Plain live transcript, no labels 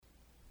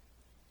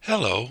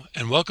Hello,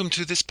 and welcome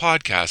to this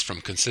podcast from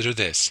Consider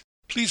This.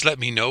 Please let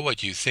me know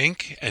what you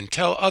think and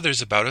tell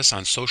others about us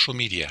on social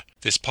media.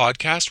 This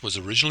podcast was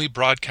originally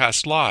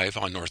broadcast live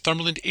on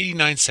Northumberland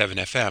 89.7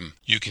 FM.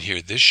 You can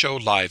hear this show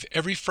live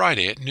every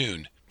Friday at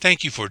noon.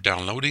 Thank you for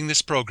downloading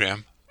this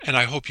program, and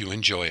I hope you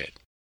enjoy it.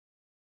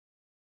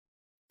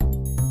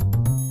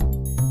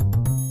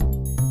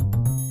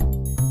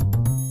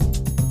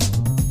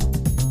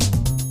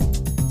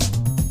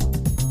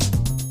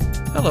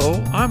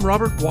 Hello, I'm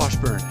Robert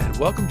Washburn, and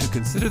welcome to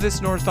Consider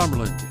This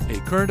Northumberland, a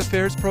current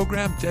affairs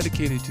program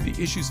dedicated to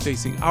the issues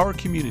facing our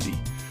community.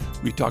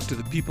 We talk to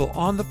the people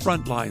on the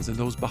front lines and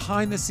those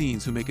behind the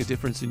scenes who make a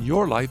difference in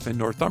your life in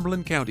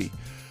Northumberland County.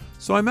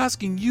 So I'm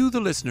asking you, the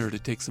listener, to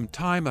take some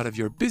time out of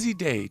your busy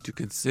day to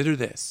consider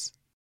this.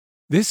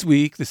 This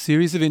week, the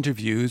series of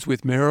interviews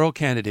with mayoral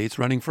candidates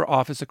running for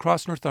office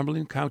across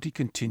Northumberland County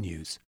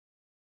continues.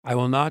 I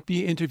will not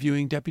be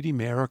interviewing deputy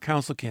mayor or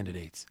council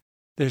candidates.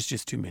 There's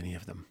just too many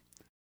of them.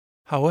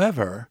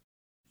 However,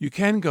 you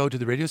can go to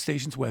the radio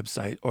station's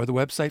website or the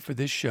website for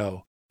this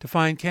show to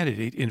find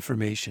candidate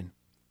information.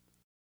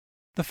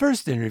 The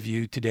first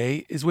interview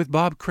today is with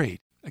Bob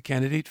Crate, a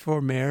candidate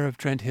for mayor of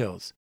Trent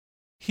Hills.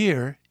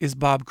 Here is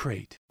Bob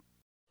Crate.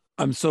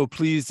 I'm so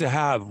pleased to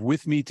have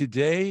with me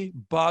today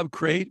Bob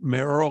Crate,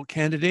 mayoral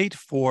candidate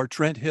for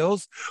Trent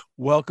Hills.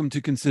 Welcome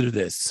to Consider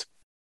This.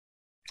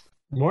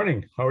 Good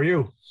morning. How are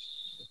you?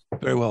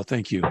 Very well,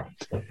 thank you.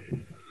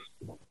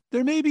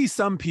 There may be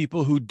some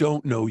people who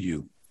don't know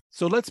you.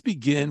 So let's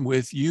begin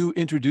with you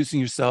introducing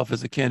yourself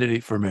as a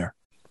candidate for mayor.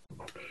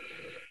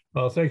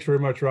 Well, thanks very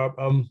much, Rob.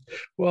 Again,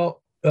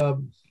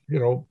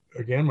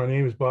 my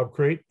name is Bob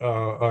Crate.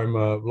 I'm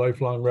a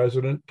lifelong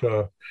resident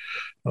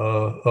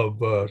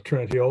of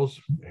Trent Hills,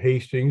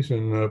 Hastings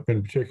in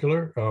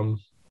particular.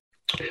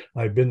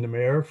 I've been the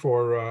mayor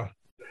for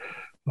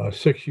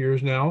 6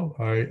 years now.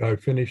 I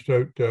finished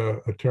out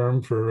a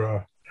term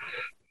for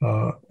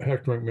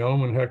Hector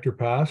McMillan when Hector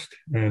passed.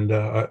 And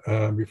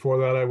before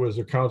that, I was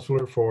a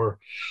councillor for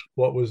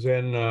what was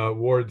then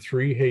Ward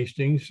 3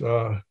 Hastings.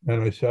 And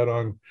I sat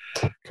on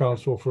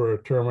council for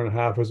a term and a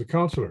half as a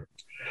councillor.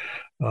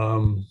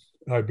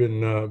 I've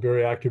been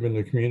very active in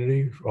the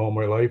community all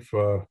my life.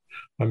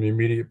 I'm the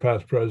immediate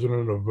past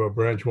president of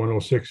Branch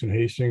 106 in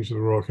Hastings of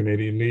the Royal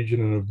Canadian Legion,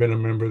 and have been a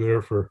member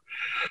there for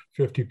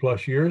 50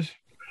 plus years.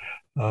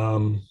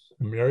 I'm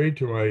married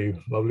to my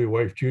lovely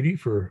wife, Judy,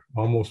 for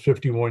almost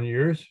 51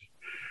 years.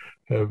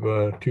 Have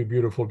 2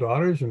 beautiful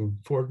daughters and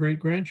 4 great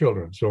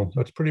grandchildren. So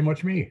that's pretty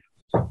much me.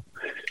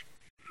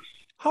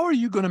 How are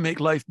you going to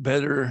make life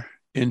better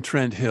in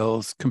Trent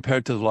Hills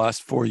compared to the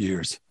last 4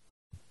 years?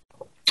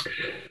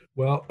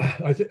 Well,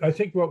 I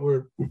think what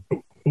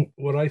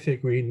I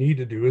think we need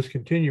to do is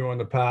continue on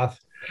the path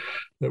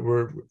that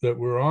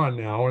we're on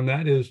now, and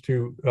that is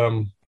to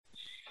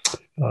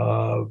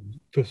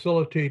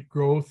facilitate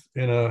growth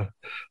in a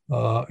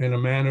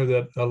manner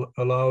that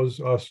allows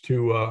us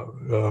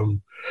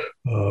to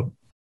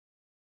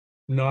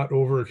not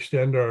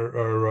overextend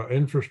our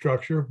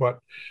infrastructure, but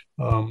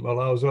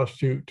allows us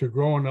to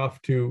grow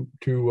enough to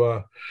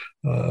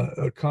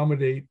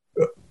accommodate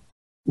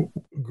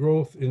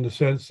growth in the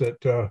sense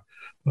that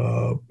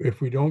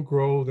if we don't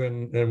grow,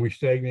 then we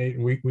stagnate,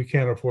 and we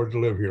can't afford to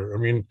live here. I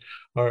mean,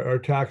 our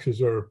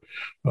taxes are,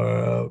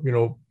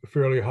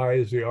 fairly high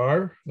as they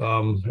are.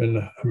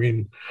 And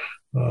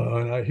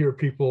I hear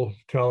people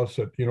tell us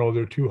that,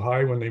 they're too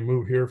high when they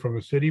move here from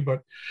the city,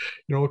 but,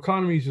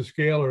 economies of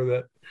scale are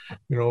that,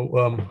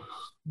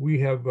 we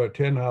have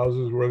 10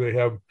 houses where they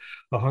have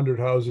 100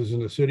 houses in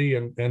the city,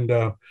 and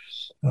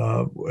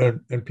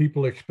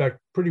people expect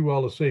pretty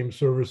well the same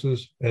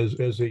services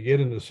as they get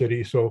in the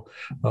city. So,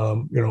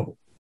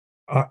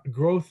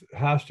 growth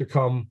has to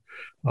come,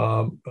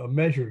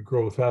 measured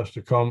growth has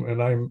to come,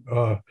 and I'm,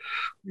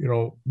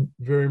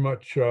 very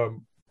much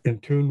in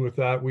tune with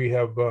that. We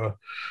have a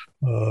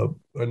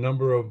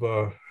number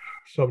of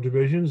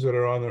subdivisions that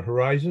are on the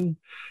horizon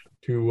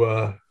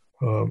to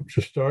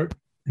start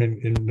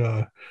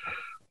in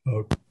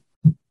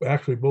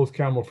actually both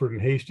Camelford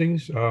and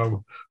Hastings.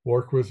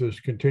 Warkworth is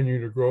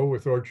continuing to grow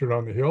with Orchard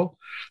on the Hill,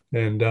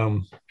 and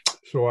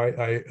so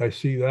I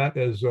see that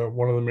as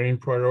one of the main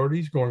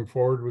priorities going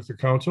forward with the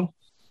council.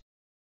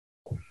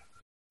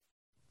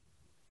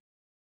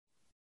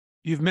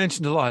 You've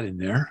mentioned a lot in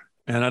there,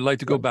 and I'd like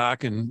to go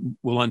back and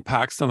we'll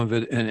unpack some of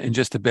it in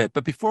just a bit.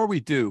 But before we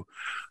do,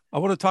 I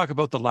want to talk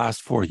about the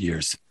last 4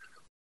 years.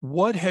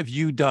 What have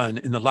you done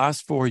in the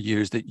last 4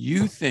 years that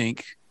you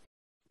think,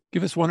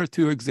 give us 1 or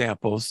 2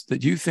 examples,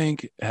 that you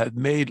think have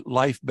made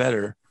life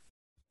better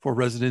for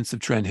residents of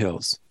Trent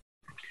Hills?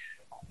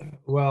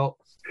 Well,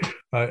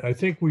 I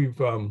think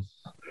we've,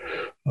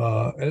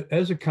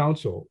 as a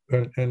council,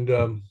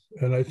 and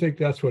I think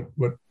that's what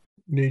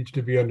needs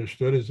to be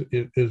understood is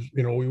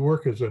we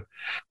work as a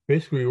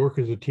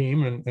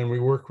team, and we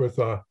work with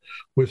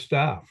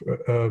staff.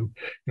 The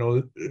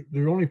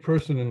only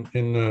person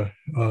in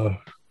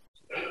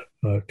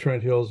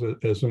Trent Hills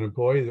as an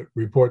employee that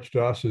reports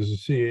to us as a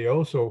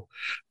CAO. So,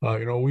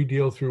 we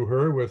deal through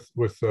her with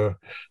the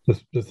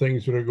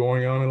things that are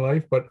going on in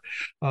life. But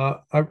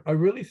I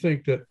really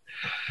think that,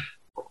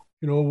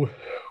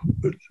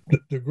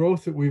 the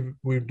growth that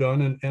we've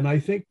done, and I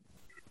think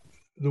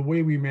the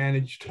way we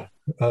managed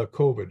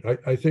COVID,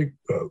 I think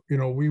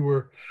we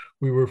were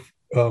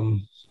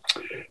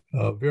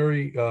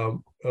very,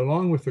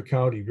 along with the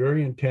county,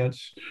 very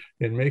intense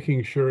in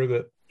making sure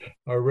that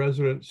our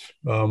residents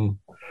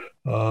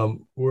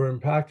were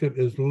impacted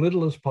as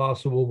little as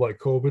possible by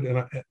COVID,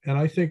 and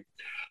I think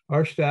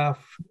our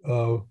staff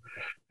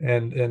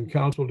and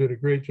council did a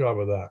great job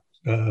of that.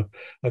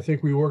 I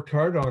think we worked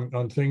hard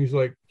on things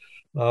like,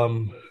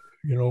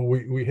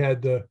 we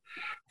had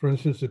for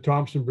instance, the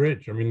Thompson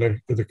Bridge. I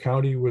mean, the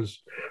county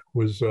was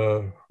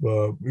going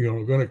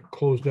to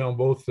close down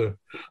both the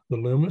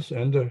Loomis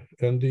and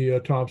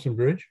the Thompson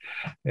Bridge,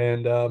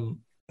 and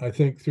I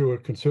think through a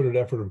concerted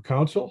effort of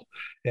council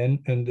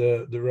and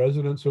the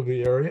residents of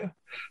the area,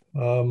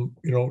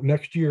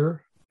 next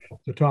year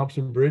the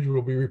Thompson Bridge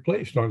will be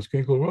replaced on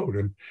Skinkle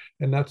Road,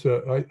 and that's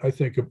I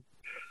think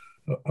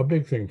a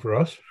big thing for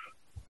us.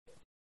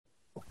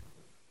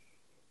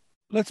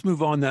 Let's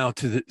move on now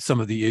to some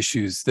of the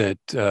issues that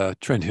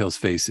Trent Hills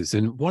faces.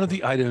 And one of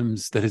the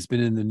items that has been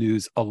in the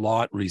news a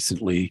lot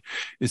recently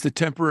is the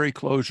temporary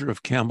closure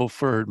of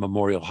Campbellford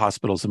Memorial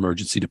Hospital's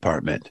emergency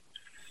department.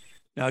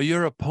 Now,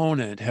 your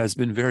opponent has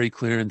been very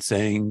clear in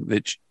saying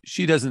that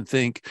she doesn't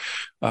think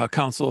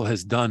council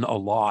has done a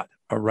lot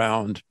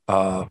around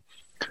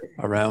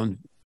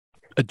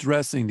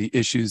addressing the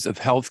issues of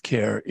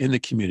healthcare in the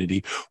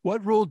community.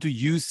 What role do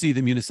you see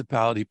the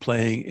municipality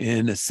playing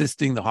in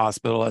assisting the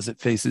hospital as it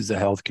faces a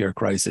healthcare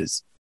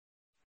crisis?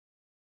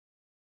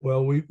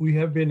 Well, we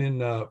have been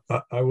in,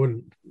 I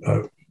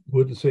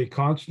wouldn't say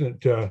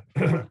constant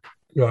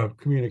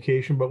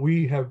communication, but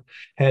we have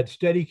had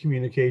steady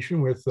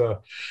communication with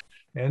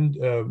and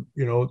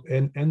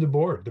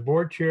the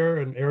board chair,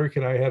 and Eric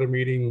and I had a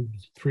meeting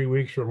 3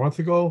 weeks or a month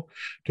ago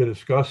to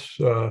discuss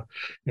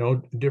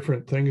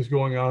different things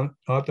going on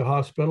at the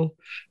hospital.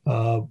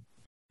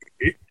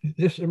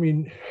 This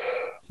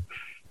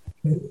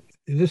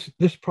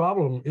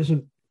problem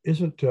isn't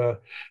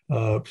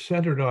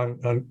centered on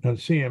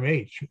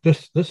CMH.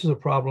 This is a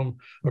problem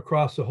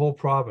across the whole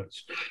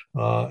province,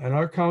 and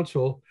our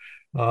council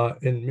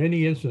in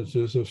many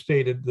instances have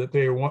stated that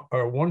they are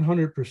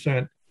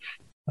 100%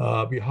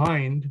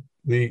 behind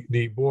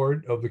the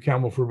board of the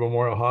Campbellford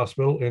Memorial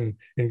Hospital in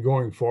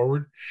going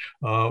forward.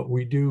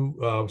 We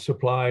do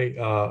supply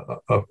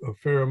a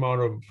fair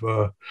amount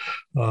of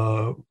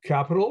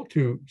capital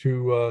to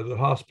the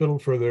hospital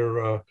for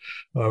their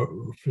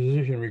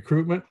physician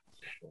recruitment,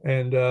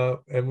 and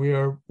we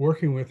are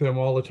working with them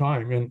all the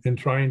time in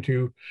trying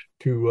to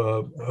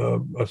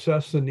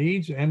assess the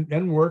needs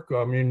and work.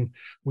 I mean,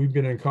 we've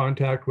been in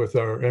contact with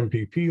our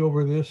MPP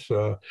over this.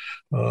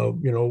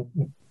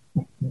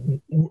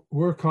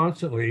 We're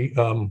constantly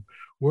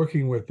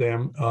working with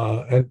them,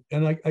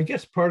 and I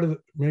guess part of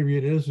maybe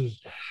it is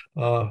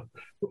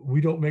we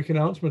don't make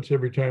announcements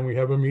every time we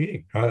have a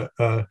meeting. I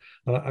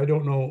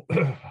don't know,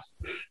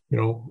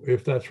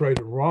 if that's right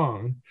or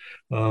wrong,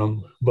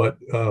 but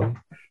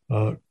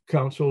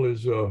council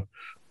is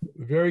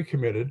very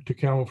committed to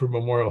Campbellford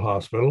Memorial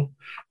Hospital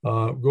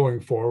going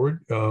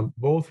forward,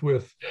 both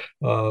with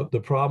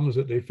the problems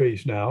that they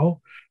face now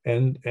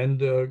and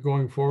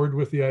going forward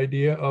with the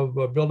idea of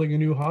building a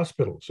new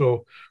hospital.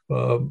 So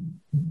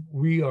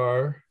we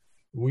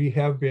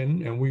have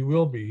been, and we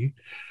will be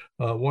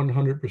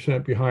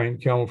 100%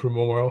 behind Campbellford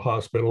Memorial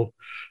Hospital,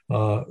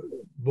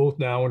 both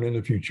now and in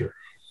the future.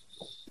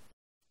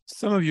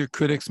 Some of your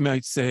critics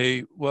might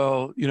say,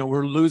 well,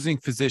 we're losing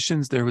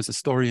physicians. There was a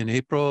story in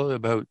April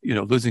about,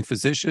 losing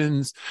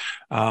physicians.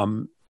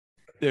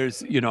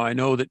 There's, I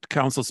know that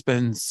council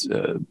spends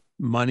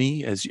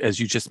money, as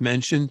you just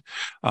mentioned,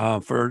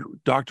 for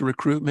doctor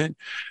recruitment.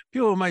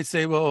 People might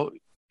say, well,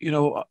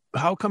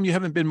 how come you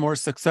haven't been more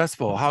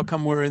successful? How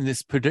come we're in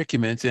this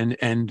predicament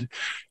and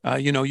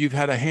you've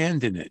had a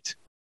hand in it?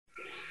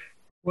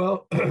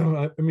 Well,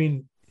 I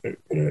mean,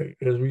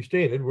 as we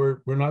stated, we're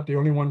not the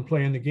only one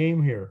playing the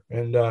game here,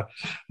 and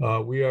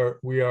we are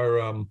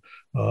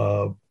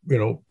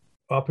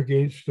up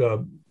against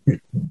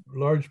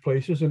large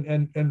places,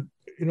 and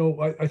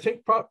I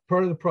think part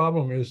of the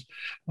problem is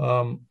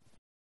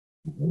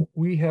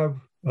we have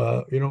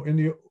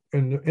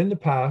in the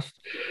past,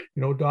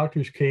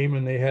 doctors came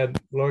and they had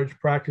large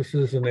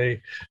practices, and they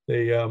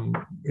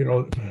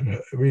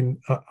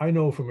I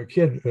know from a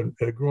kid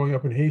growing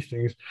up in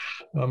Hastings,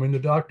 the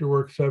doctor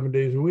worked 7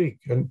 days a week,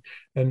 and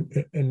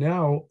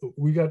now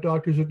we got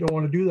doctors that don't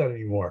want to do that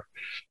anymore,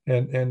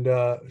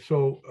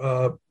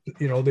 so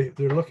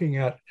they're looking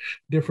at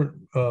different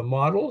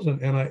models,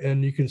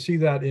 and you can see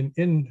that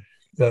in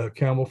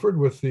Campbellford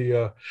with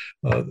the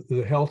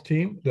health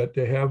team that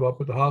they have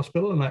up at the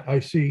hospital, and I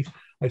see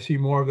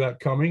more of that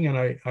coming, and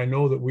I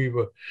know that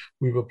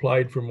we've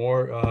applied for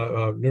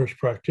more nurse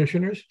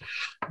practitioners,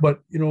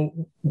 but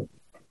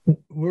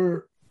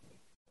we're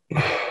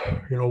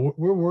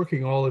we're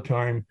working all the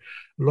time,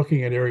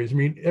 looking at areas. I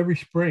mean, every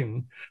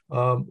spring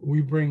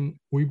we bring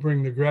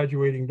the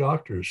graduating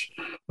doctors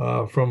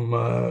from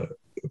the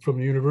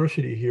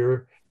university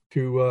here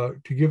to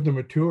give them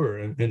a tour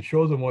and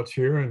show them what's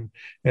here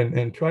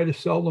and try to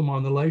sell them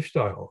on the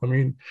lifestyle. I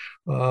mean,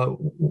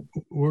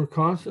 we're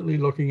constantly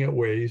looking at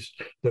ways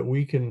that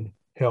we can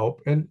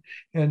help and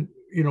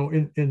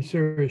in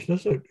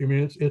seriousness, I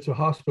mean, it's a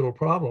hospital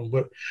problem,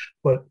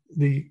 but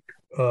the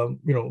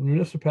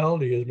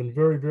municipality has been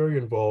very, very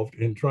involved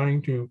in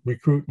trying to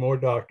recruit more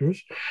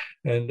doctors,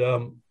 and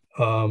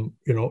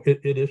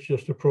it is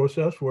just a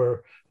process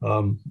where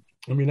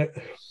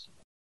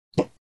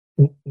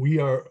we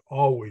are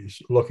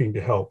always looking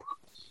to help.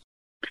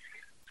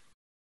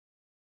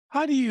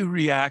 How do you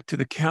react to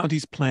the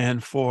county's plan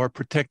for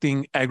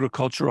protecting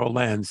agricultural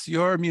lands?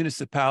 Your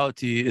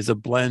municipality is a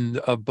blend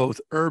of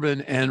both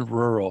urban and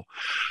rural.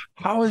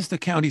 How is the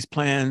county's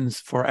plans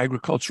for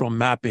agricultural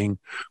mapping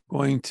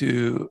going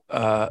to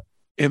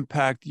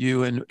impact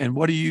you, and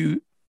where do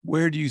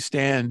you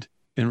stand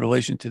in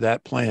relation to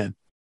that plan?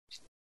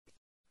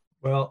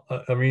 Well,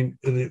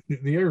 the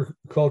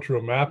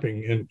agricultural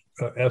mapping, in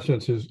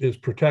essence, is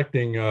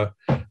protecting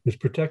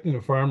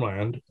the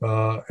farmland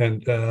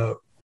and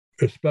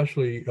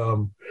especially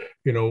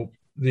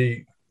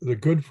the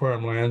good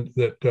farmland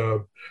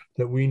that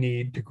we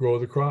need to grow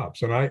the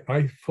crops. And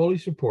I fully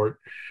support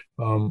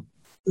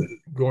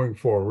going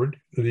forward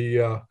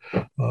the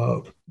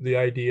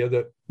idea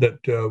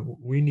that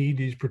we need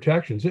these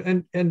protections.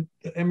 And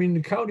I mean,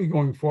 the county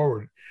going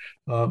forward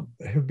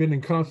have been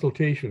in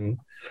consultation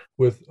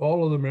with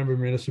all of the member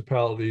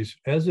municipalities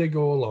as they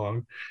go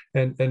along,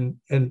 and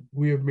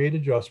we have made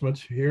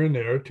adjustments here and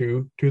there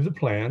to the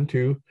plan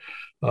to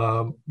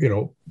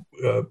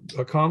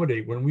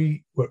accommodate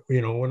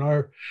when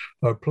our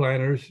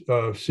planners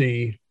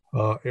see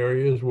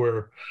areas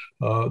where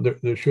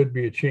there should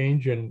be a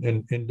change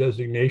in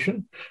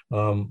designation.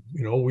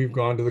 We've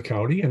gone to the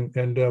county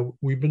and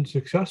we've been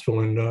successful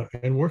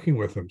in working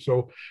with them.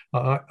 So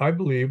I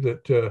believe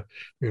that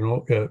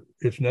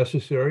it's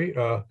necessary.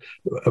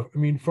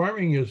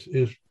 Farming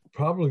is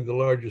probably the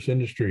largest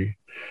industry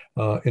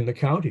in the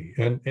county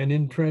and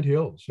in Trent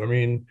Hills. I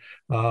mean,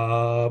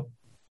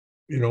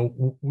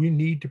 we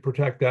need to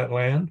protect that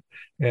land,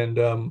 and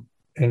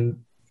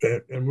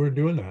we're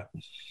doing that.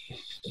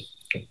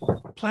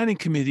 Planning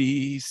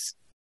committees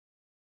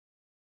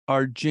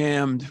are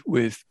jammed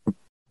with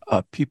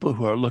people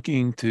who are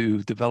looking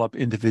to develop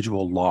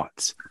individual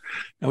lots.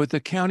 Now, with the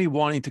county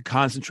wanting to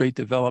concentrate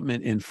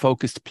development in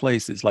focused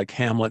places like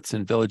hamlets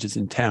and villages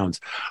and towns,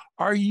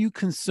 are you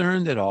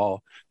concerned at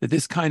all that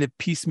this kind of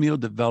piecemeal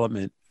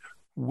development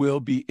will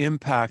be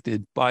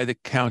impacted by the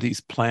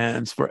county's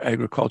plans for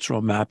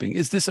agricultural mapping?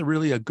 Is this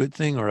really a good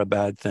thing or a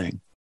bad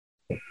thing?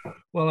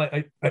 Well,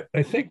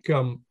 I think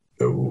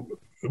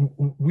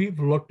we've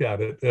looked at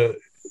it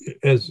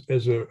as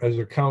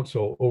a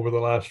council over the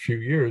last few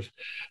years,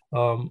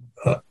 sort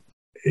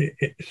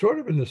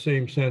of in the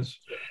same sense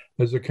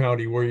as the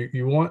county, where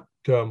you want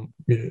you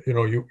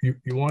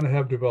want to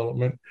have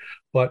development,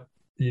 but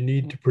you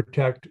need to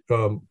protect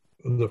the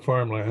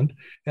farmland.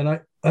 And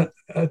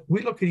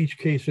we look at each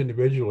case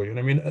individually, and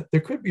I mean,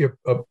 there could be a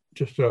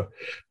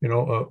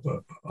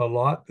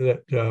lot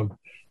that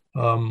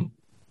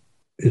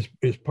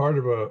is part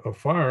of a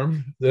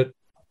farm that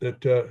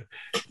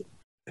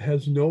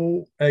has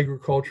no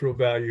agricultural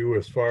value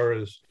as far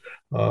as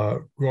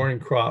growing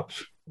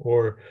crops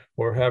or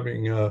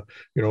having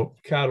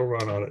cattle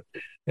run on it.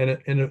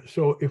 And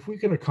so if we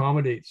can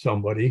accommodate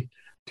somebody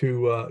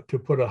to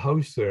put a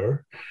house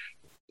there,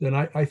 then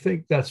I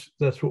think that's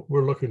what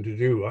we're looking to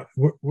do.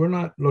 We're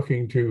not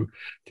looking to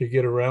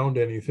get around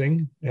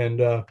anything.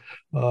 And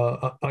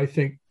I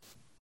think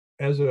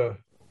as a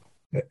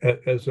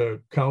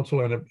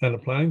council and a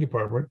planning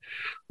department,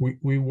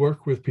 we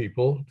work with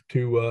people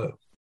to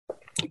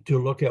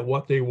look at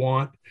what they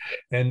want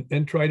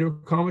and try to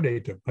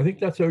accommodate them. I think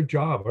that's our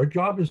job. Our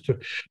job is to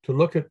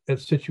look at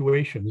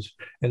situations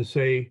and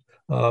say,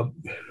 no,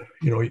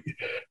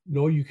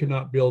 you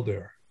cannot build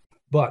there.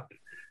 But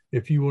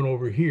if you went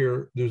over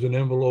here, there's an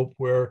envelope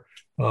where,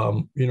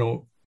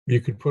 you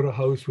could put a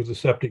house with a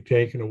septic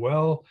tank and a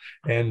well,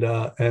 and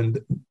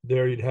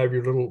there you'd have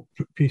your little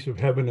piece of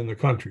heaven in the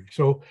country.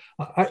 So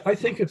I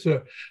think it's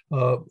a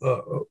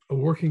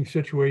working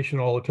situation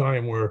all the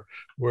time where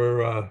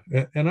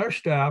and our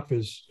staff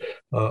is,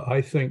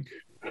 I think,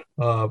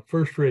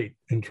 first rate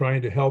in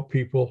trying to help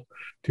people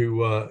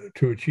to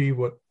achieve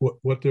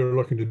what they're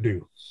looking to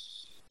do.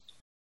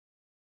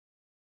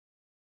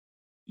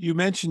 You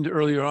mentioned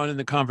earlier on in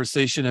the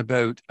conversation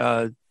about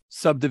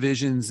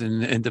subdivisions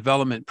and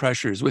development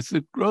pressures. With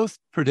the growth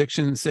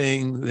prediction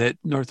saying that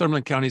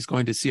Northumberland County is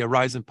going to see a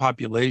rise in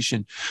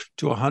population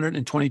to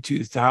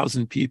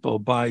 122,000 people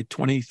by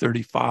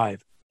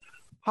 2035,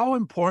 how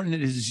important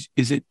is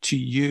it to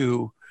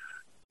you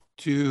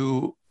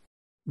to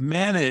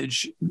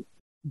manage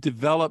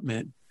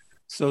development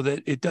so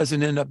that it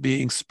doesn't end up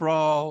being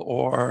sprawl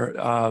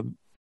or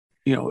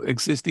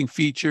existing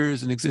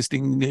features and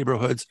existing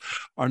neighborhoods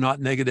are not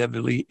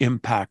negatively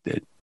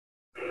impacted?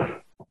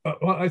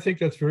 Well, I think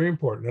that's very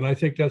important, and I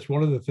think that's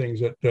one of the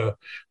things that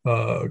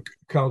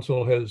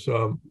council has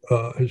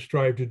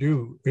strived to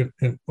do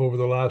over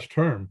the last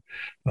term.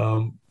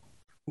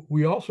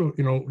 We also,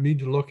 need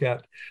to look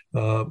at,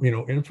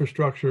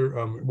 infrastructure.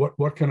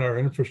 What can our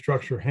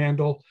infrastructure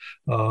handle?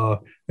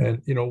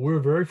 And we're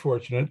very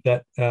fortunate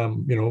that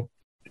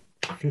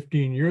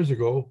 15 years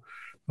ago,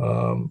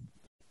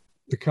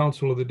 the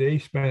Council of the Day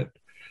spent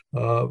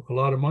a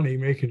lot of money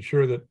making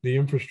sure that the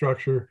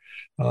infrastructure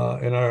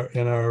and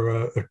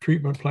our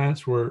treatment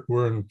plants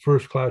were in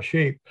first class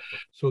shape,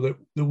 so that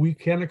we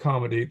can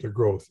accommodate the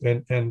growth.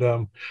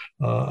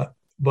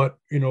 But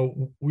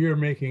we are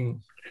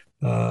making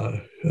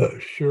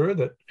sure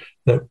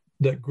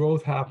that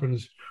growth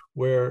happens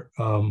where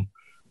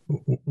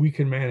we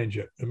can manage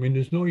it. I mean,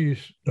 there's no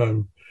use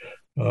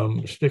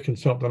sticking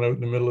something out in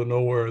the middle of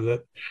nowhere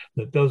that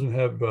doesn't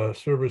have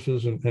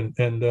services, and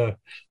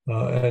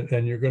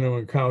you're going to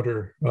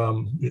encounter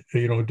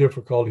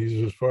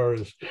difficulties as far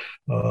as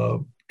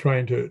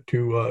trying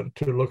to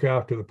look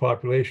after the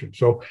population.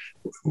 So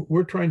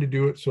we're trying to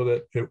do it so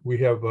that we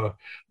have a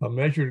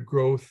measured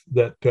growth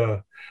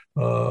that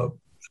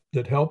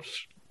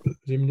helps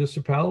the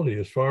municipality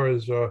as far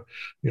as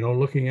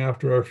looking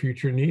after our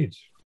future needs.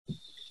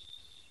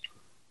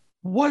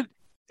 What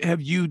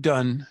have you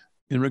done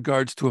in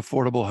regards to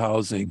affordable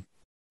housing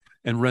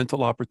and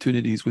rental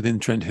opportunities within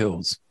Trent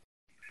Hills?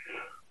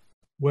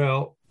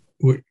 Well,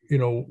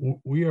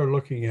 we are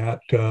looking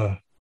at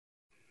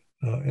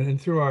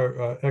and through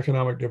our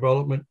economic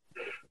development,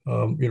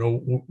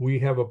 we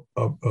have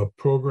a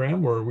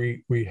program where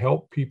we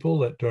help people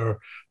that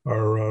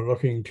are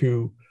looking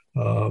to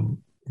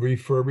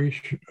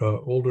refurbish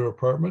older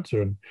apartments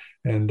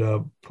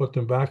and put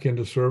them back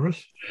into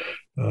service.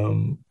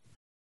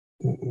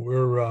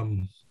 We're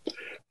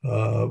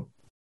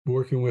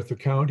working with the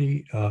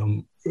county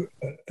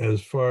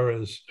as far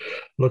as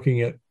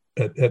looking at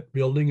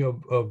building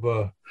of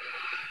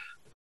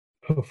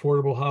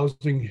affordable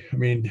housing. I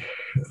mean,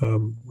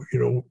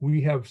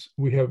 we have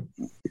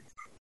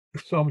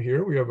some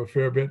here. We have a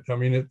fair bit. I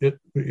mean,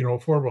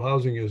 affordable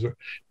housing is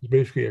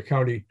basically a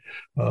county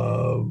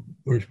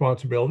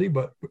responsibility,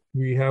 but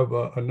we have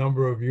a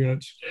number of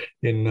units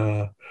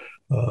in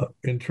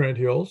Trent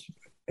Hills,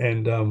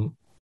 and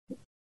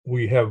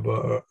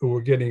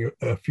we're getting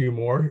a few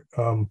more.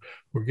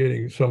 We're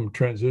getting some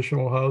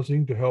transitional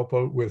housing to help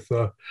out with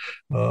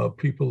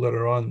people that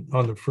are on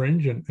the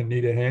fringe and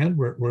need a hand.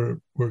 We're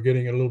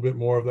getting a little bit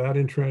more of that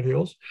in Trent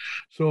Hills.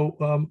 So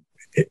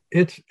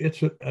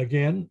it's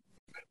again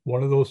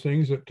one of those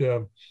things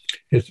that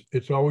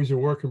it's always a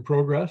work in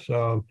progress.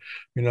 And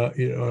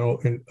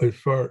as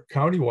far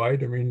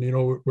countywide, I mean,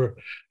 we're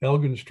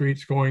Elgin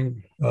Street's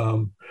going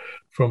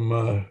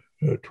from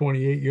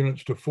 28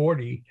 units to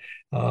 40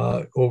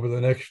 over the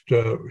next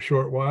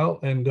short while,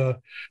 and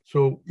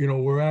so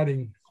we're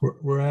adding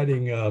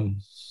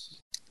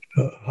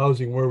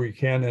housing where we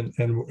can,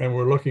 and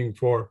we're looking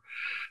for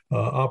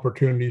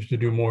opportunities to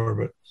do more of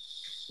it.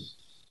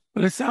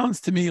 But it sounds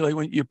to me like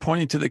when you're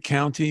pointing to the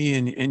county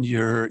and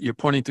you're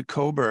pointing to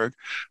Cobourg,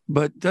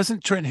 but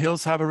doesn't Trent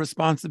Hills have a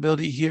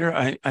responsibility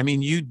here? I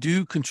mean, you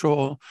do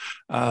control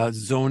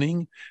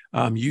zoning,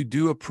 you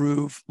do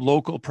approve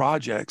local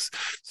projects.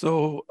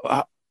 So,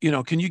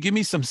 can you give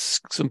me some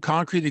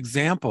concrete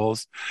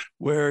examples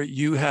where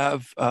you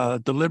have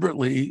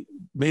deliberately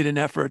made an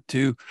effort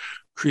to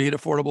create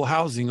affordable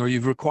housing, or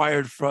you've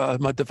required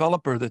from a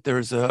developer that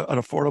there's an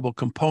affordable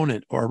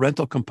component or a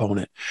rental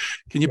component?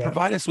 Can you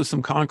provide us with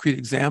some concrete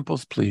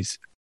examples, please?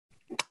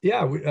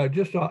 Yeah, we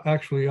just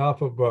actually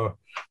off of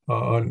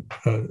I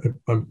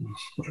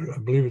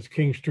believe it's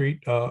King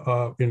Street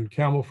in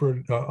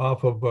Camelford,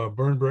 off of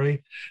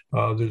Burnbrae.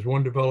 There's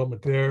one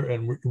development there,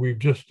 and we've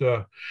just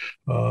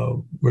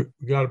we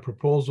got a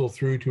proposal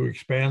through to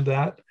expand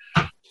that,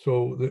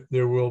 so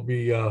there will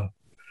be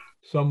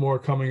some more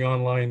coming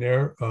online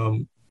there.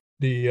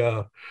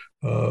 We're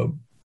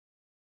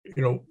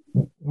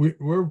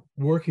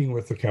working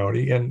with the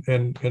county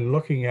and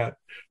looking at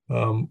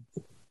I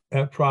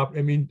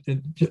mean,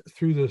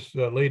 through this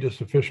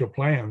latest official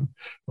plan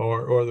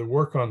or the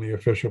work on the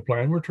official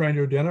plan, we're trying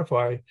to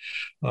identify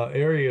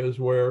areas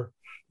where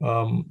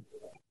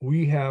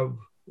we have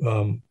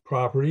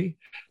property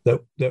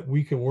that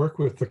we can work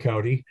with the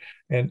county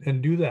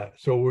and do that.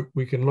 So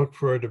we can look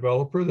for a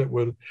developer that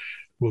will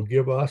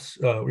give us,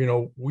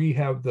 we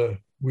have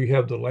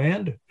the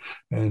land,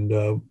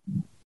 and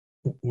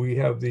we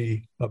have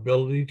the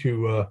ability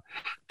to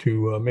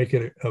make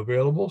it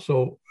available.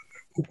 So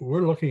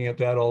we're looking at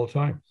that all the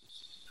time.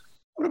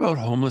 What about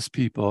homeless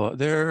people?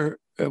 There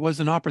was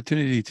an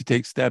opportunity to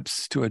take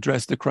steps to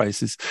address the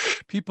crisis.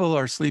 People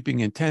are sleeping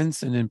in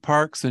tents and in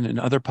parks and in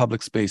other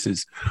public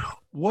spaces.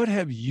 What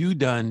have you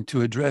done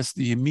to address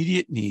the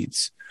immediate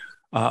needs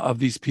of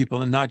these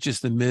people, and not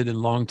just the mid and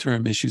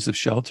long-term issues of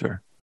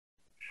shelter?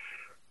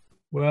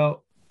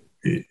 Well,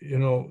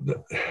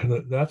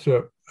 that's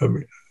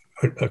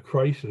a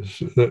crisis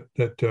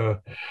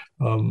that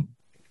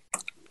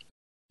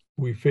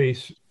we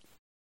face.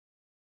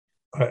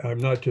 I'm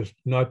not just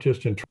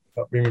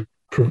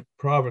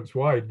province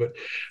wide, but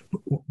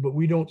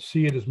we don't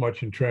see it as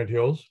much in Trent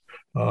Hills.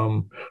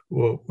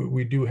 Well,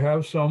 we do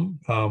have some,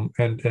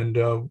 and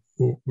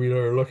we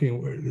are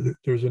looking.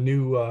 There's a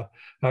new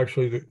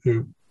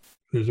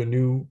there's a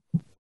new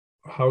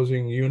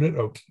housing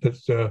unit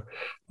that's a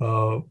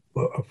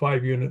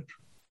 5-unit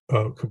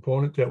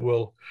component that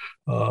will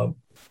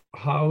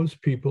house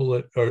people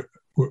that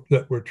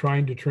we're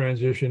trying to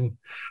transition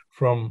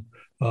from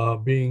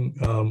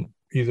being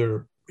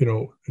either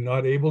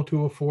not able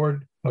to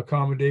afford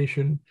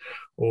accommodation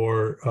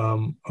or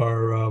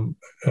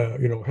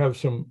have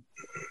some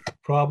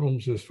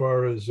problems as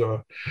far as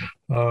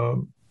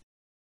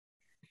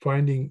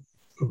finding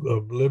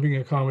living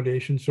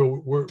accommodation.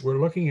 So we're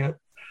looking at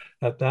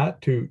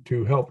that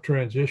to help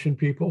transition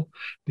people.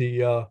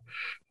 The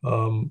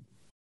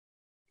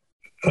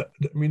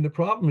the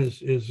problem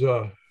is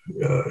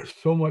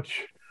so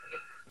much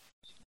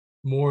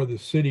more the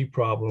city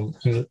problem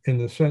in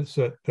the sense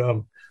that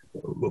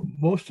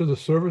most of the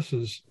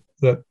services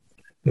that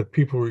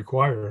people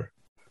require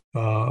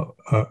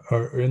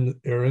are in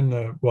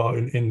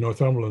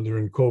Northumberland. They're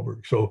in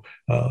Cobourg. So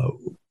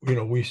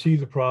we see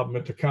the problem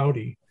at the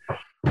county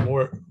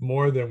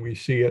more than we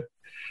see it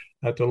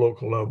at the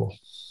local level.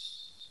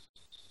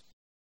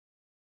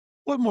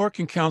 What more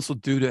can council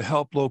do to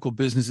help local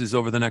businesses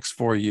over the next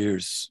 4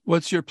 years?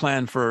 What's your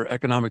plan for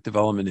economic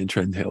development in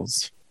Trent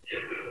Hills?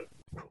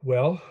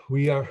 Well,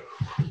 we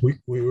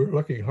were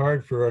looking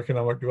hard for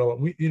economic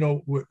development.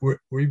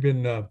 We've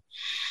been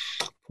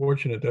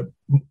fortunate that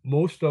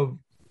most of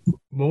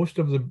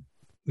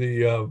the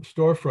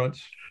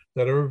storefronts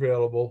that are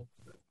available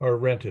are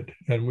rented,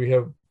 and we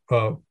have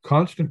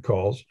constant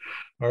calls.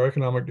 Our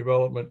economic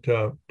development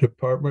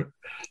department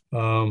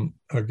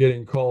are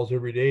getting calls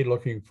every day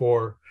looking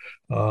for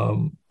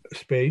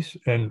space,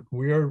 and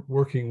we are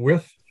working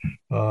with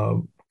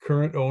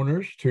current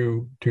owners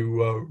to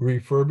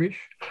refurbish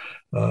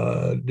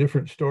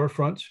different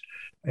storefronts,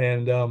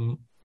 and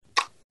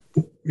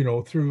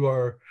through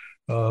our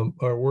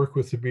work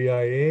with the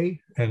BIA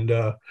and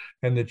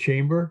the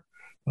chamber,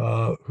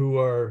 who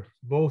are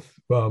both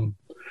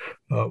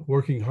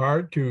working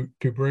hard to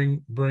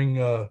bring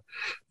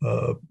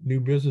new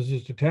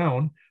businesses to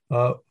town.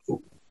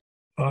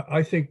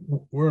 I think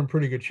we're in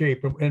pretty good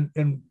shape.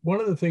 And one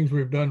of the things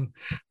we've done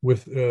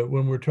with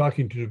when we're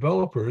talking to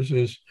developers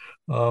is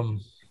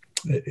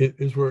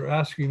we're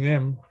asking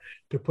them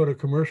to put a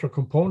commercial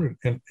component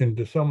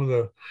into some of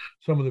the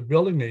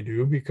building they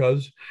do,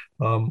 because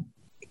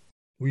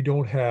we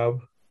don't have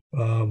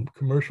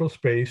commercial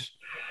space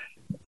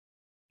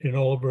in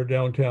all of our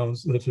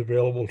downtowns that's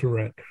available to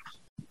rent.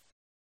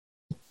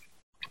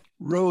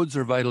 Roads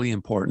are vitally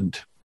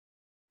important.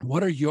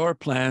 What are your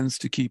plans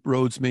to keep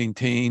roads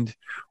maintained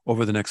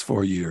over the next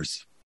 4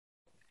 years?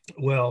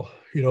 Well,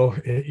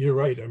 you're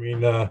right. I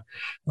mean,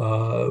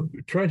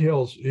 Trent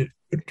Hills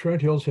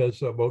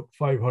has about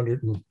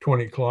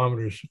 520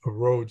 kilometers of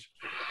roads,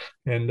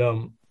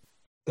 and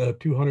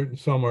 200 and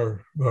some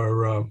are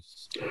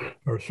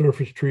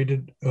surface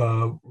treated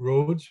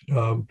roads.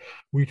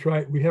 We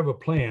have a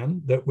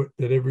plan that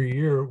every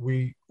year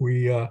we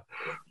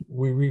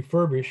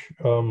refurbish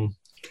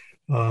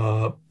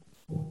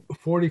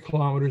 40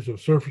 kilometers of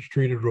surface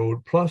treated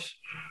road, plus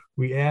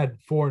we add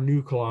 4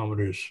 new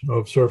kilometers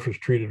of surface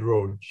treated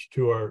roads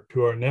to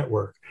our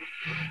network.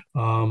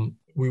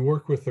 We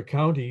work with the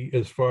county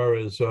as far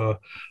as our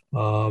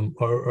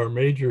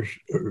major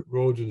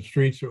roads and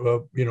streets. We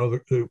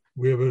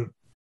have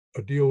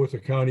a deal with the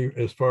county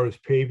as far as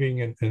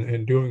paving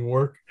and doing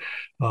work.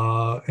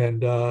 So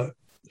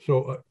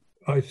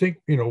I think,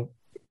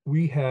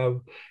 we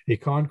have a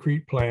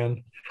concrete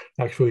plan.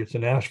 Actually, it's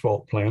an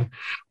asphalt plan,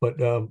 but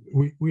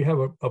we have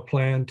a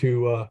plan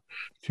to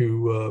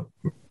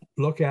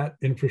look at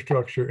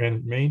infrastructure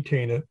and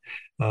maintain it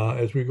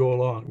as we go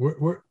along.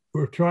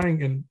 We're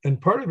trying,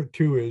 and part of it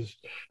too is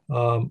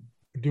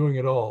doing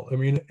it all. I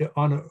mean,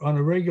 on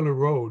a regular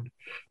road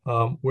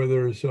where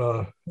there's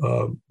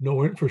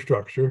no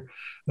infrastructure,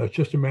 it's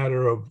just a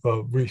matter of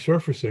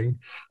resurfacing.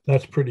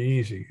 That's pretty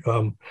easy.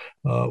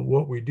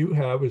 What we do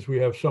have is we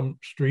have some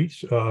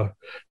streets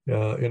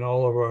in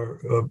all of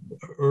our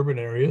urban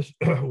areas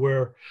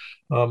where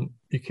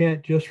you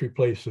can't just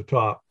replace the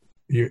top.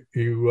 You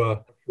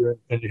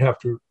have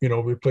to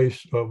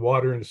replace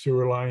water and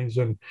sewer lines,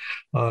 and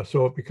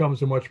so it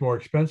becomes a much more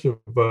expensive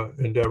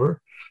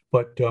endeavor.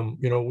 But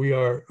we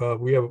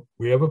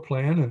have a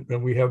plan,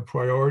 and we have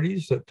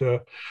priorities that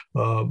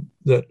are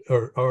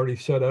already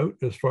set out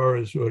as far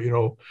as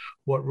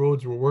what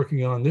roads we're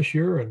working on this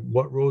year and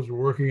what roads we're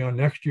working on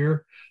next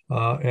year,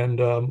 and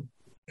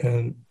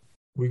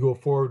we go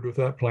forward with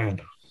that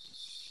plan.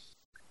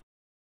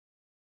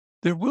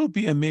 There will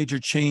be a major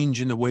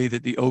change in the way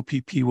that the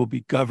OPP will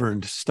be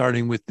governed,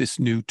 starting with this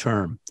new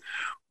term.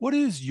 What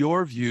is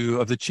your view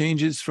of the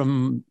changes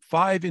from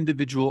 5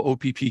 individual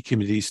OPP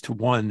committees to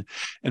 1,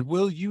 and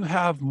will you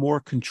have more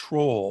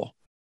control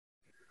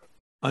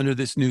under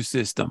this new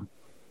system?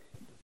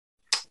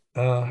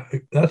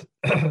 That's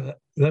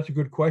that's a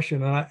good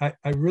question, and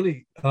I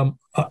really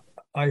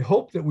I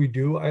hope that we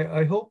do.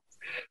 I hope,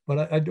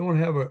 but I don't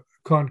have a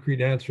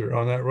concrete answer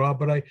on that, Rob.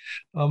 But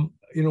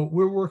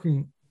we're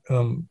working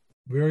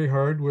very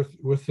hard with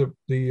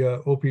the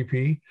OPP.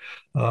 We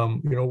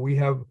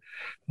have.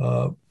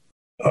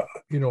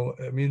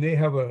 They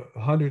have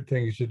 100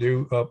 things to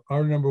do.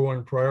 Our number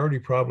one priority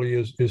probably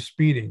is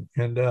speeding,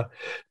 and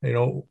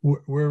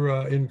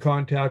we're in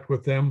contact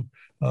with them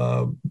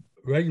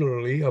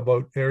regularly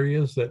about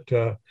areas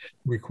that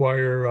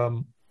require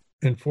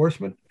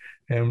enforcement,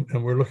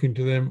 and we're looking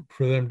to them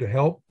for them to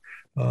help,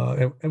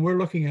 and we're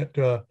looking at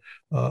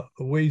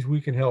ways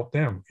we can help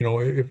them.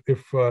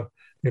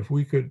 If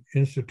we could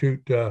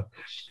institute,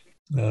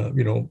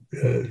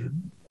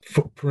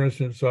 for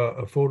instance,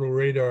 a photo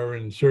radar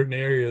in certain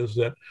areas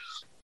that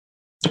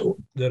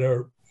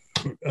are,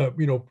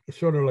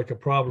 sort of like a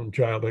problem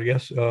child, I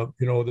guess,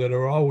 that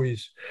are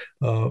always,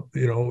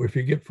 if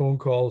you get phone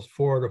calls,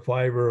 4 out of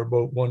 5 are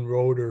about one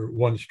road or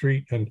one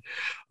street. And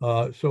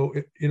we're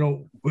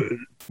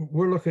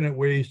looking at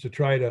ways to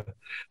try to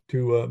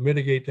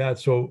mitigate that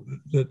so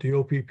that the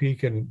OPP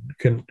can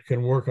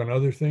work on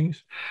other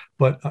things.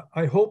 But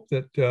I hope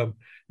that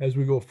as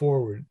we go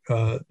forward,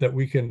 that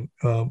we can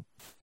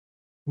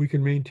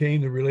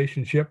maintain the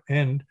relationship.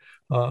 And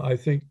I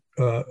think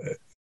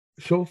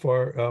so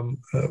far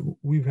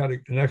we've had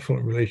an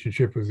excellent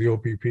relationship with the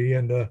OPP,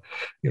 and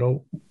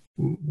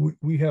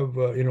we have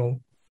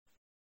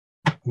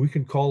we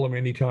can call them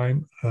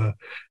anytime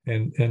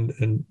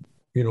and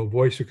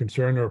voice a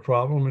concern or a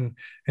problem,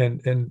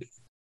 and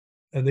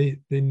they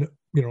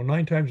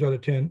 9 times out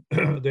of 10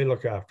 they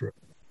look after it.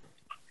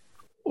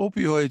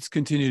 Opioids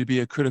continue to be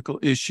a critical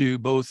issue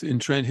both in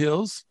Trent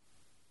Hills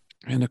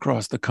and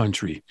across the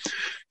country.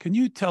 Can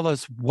you tell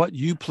us what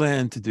you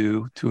plan to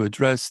do to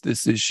address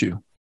this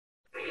issue?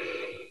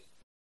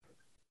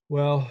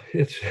 Well,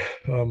 it's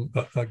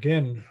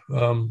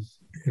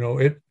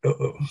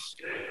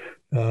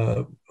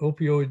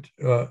opioids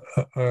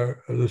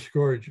are the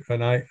scourge,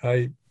 and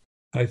I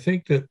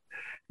think that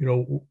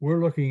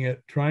we're looking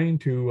at trying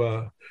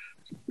to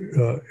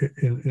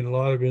in a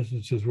lot of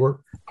instances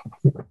work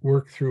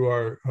through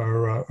our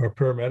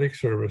paramedic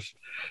service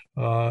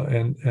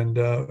and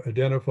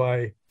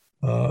identify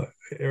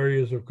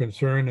areas of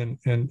concern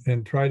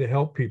and try to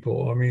help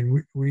people. I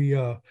mean, we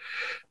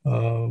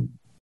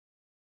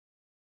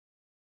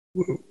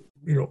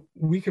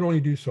can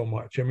only do so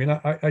much. I mean,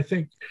 I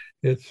think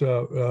it's we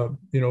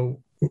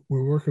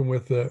work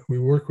with the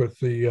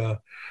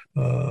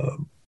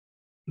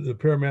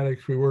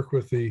paramedics, we work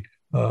with the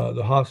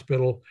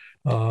hospital,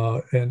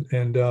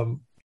 and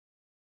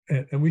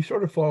we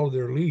sort of follow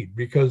their lead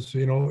because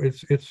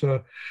it's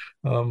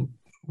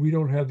we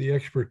don't have the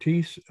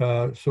expertise,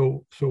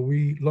 so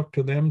we look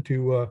to them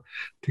to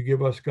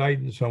give us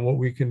guidance on what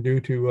we can do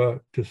to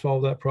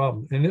solve that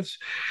problem, and it's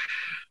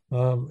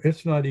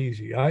not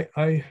easy.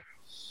 I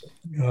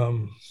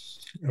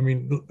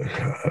mean,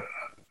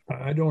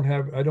 I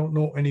don't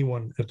know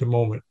anyone at the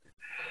moment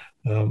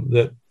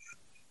that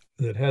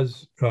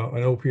has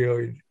an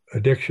opioid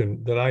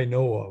addiction that I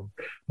know of.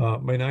 I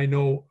mean, I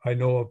know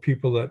of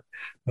people that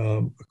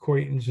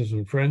acquaintances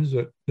and friends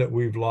that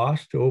we've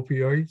lost to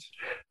opioids,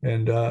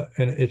 and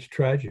it's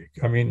tragic.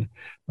 I mean,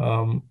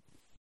 and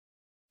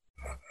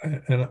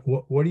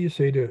what do you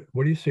say to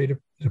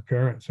the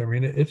parents? I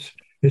mean, it's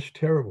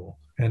terrible,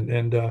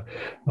 and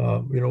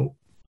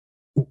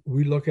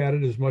we look at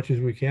it as much as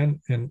we can,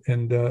 and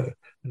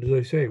as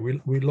I say,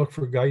 we look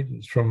for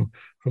guidance from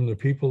the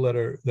people that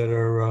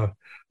are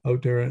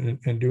out there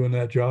and doing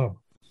that job.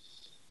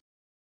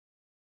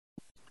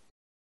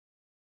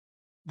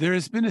 There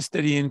has been a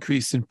steady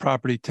increase in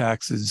property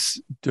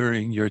taxes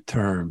during your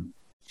term.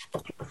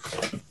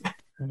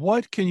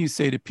 What can you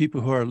say to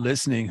people who are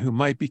listening who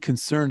might be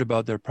concerned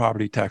about their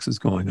property taxes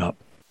going up?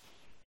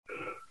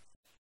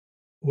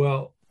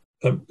 Well,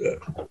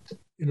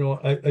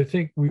 I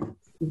think we,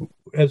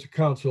 as a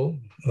council,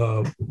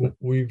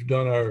 we've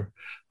done our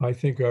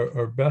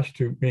best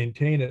to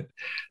maintain it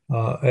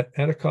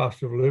at a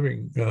cost of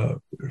living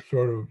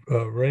sort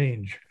of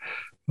range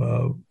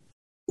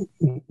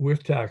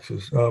with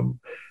taxes.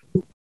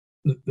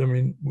 I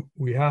mean,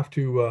 we have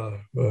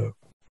to.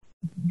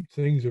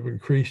 Things have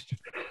increased,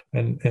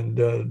 and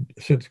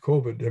since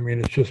COVID, I mean,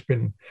 it's just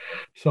been,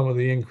 some of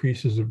the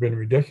increases have been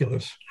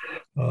ridiculous.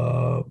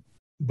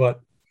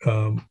 But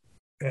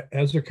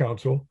as a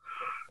council,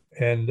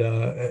 and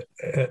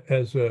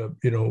as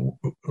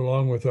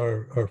along with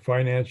our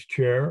finance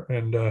chair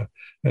and our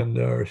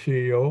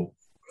CEO,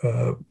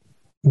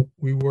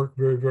 we work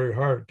very, very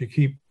hard to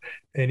keep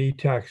any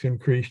tax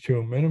increase to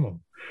a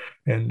minimum,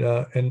 and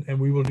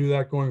we will do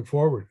that going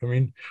forward. I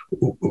mean,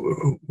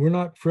 we're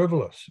not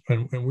frivolous,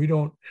 and we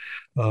don't,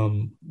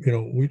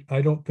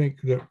 I don't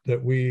think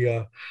that we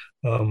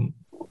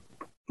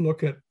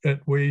look at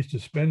ways to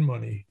spend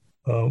money,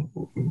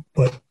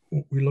 but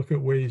we look at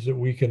ways that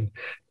we can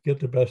get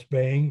the best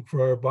bang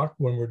for our buck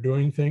when we're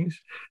doing things,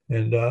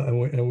 and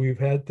we've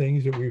had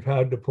things that we've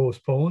had to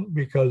postpone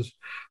because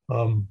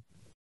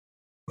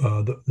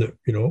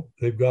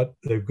they've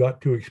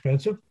got too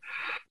expensive.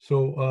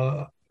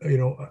 So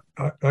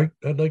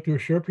I'd like to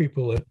assure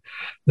people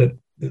that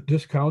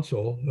this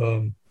council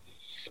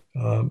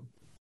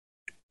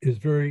is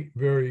very,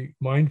 very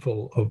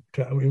mindful of.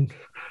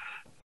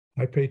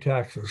 I pay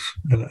taxes,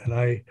 and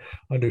I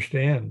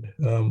understand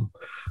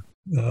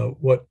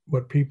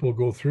what people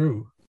go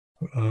through,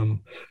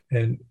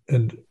 and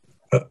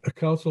a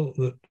council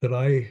that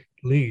I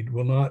lead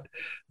will not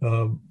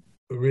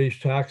raise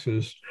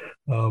taxes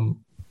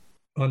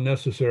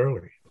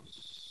unnecessarily.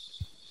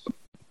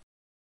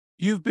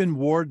 You've been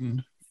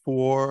warden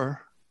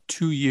for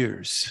 2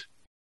 years.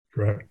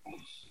 Correct.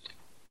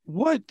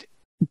 What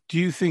do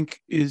you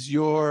think is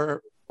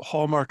your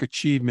hallmark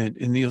achievement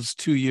in those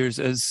 2 years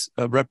as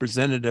a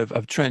representative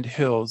of Trent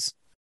Hills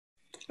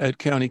at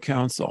County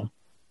Council?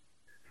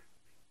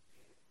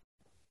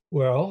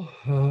 Well,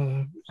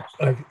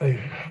 I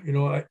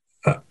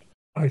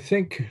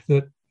think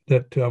that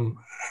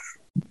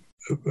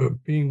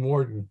being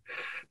warden,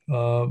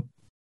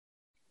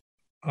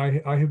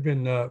 I have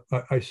been.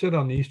 I sit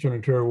on the Eastern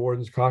Ontario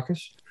Wardens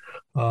Caucus,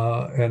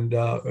 and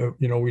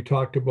we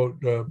talked about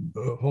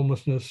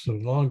homelessness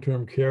and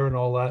long-term care and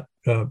all that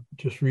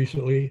just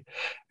recently,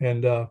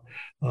 and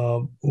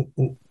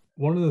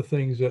one of the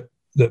things that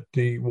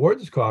the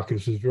Wardens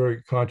Caucus is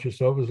very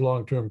conscious of is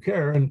long-term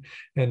care, and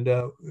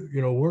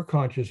we're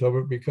conscious of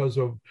it because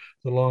of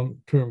the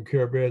long-term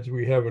care beds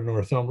we have in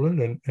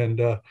Northumberland,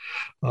 and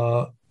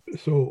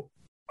so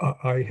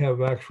I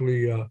have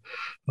actually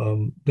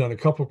done a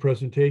couple of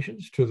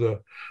presentations to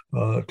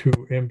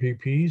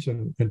MPPs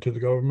and to the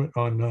government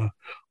on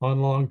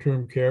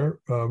long-term care,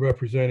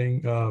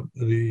 representing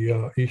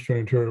the Eastern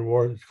Ontario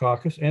Wardens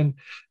Caucus, and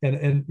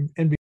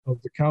of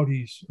the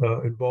county's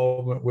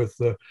involvement with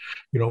the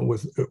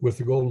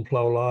Golden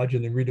Plough Lodge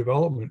and the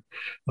redevelopment.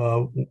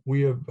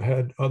 We have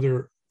had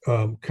other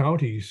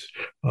counties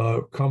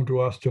come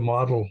to us to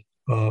model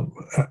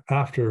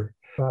after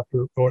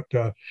what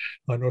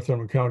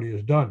Northumberland County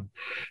has done.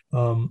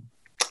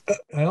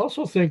 I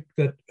also think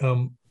that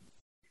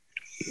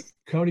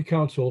County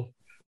Council,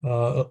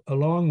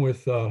 along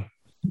with our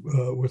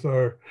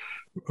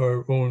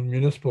own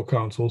municipal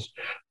councils,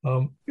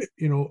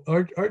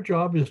 our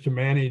job is to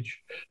manage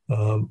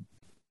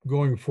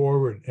going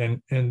forward,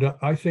 and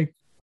I think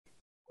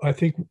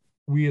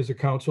we as a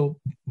council,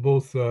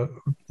 both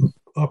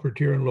upper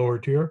tier and lower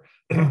tier,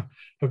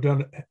 have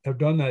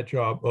done that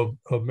job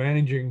of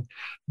managing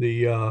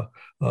the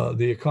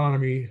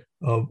economy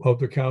of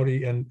the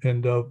county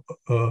and of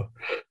the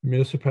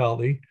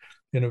municipality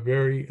in a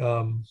very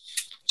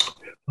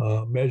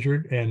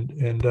measured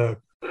and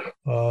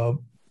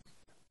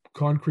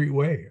concrete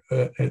way.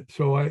 And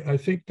so I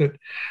think that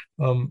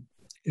one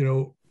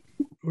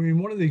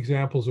of the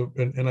examples of,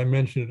 and I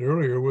mentioned it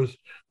earlier, was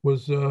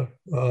the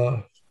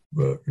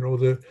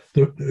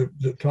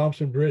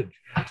Thompson Bridge.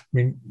 I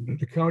mean,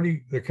 the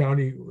county,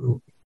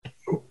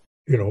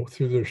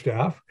 through their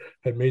staff,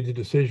 had made the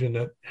decision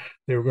that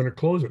they were going to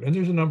close it. And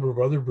there's a number of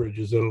other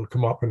bridges that'll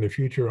come up in the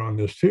future on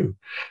this too.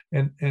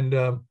 And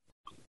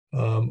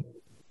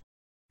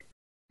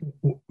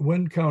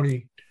when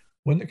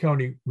the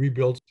county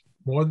rebuilds,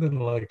 more than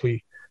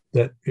likely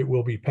that it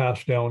will be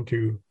passed down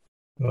to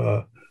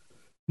the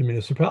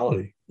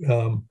municipality.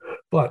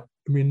 But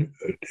I mean,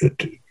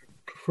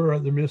 for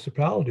the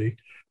municipality,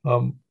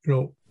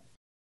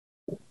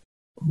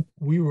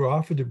 we were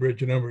offered the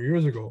bridge a number of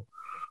years ago,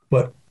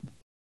 but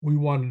we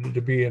wanted it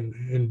to be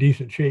in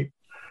decent shape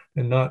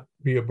and not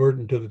be a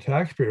burden to the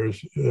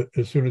taxpayers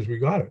as soon as we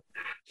got it.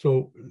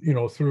 So,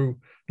 through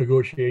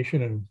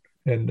negotiation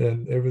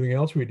and everything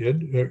else we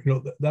did,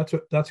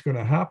 that's going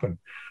to happen.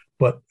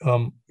 But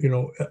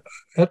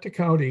at the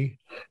county,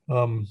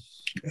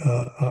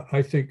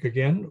 I think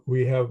again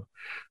we have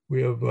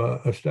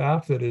a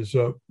staff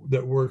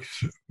that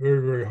works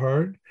very, very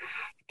hard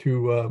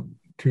to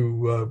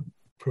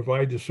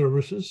provide the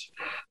services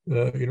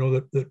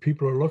that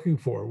people are looking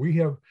for. We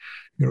have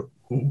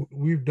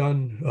we've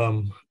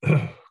done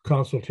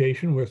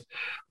consultation with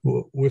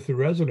the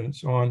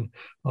residents on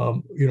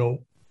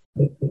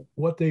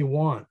what they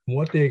want,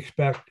 what they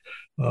expect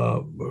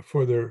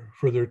for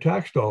their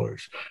tax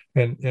dollars,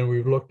 and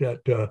we've looked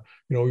at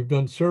we've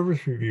done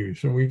service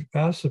reviews, and we've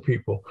asked the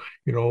people,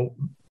 do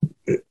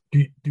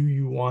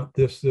you want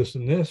this,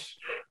 and this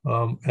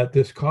at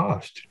this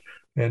cost,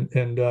 and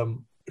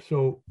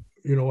so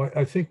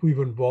I think we've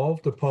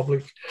involved the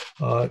public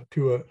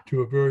to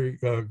a very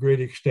great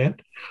extent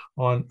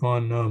on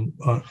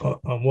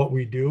what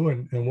we do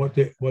and what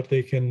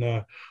they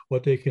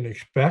can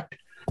expect,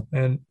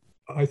 and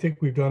I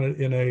think we've done it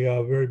in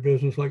a very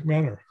business-like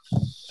manner.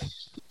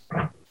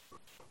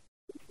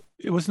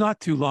 It was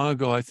not too long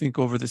ago, I think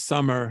over the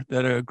summer,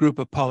 that a group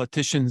of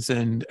politicians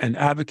and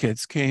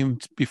advocates came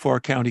before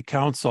County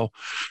Council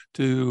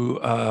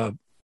to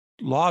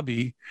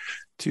lobby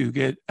to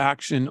get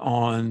action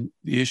on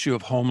the issue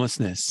of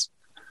homelessness.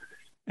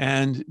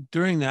 And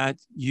during that,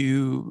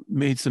 you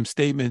made some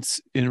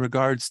statements in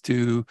regards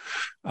to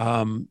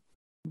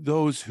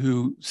those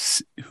who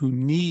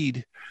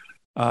need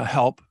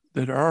help,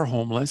 that are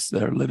homeless,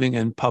 that are living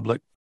in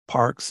public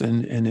parks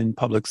and in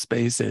public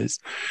spaces.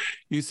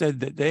 You said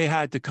that they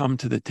had to come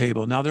to the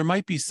table. Now, there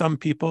might be some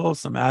people,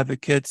 some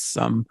advocates,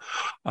 some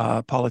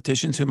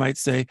politicians who might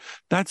say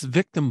that's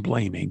victim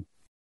blaming.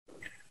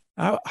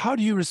 How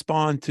do you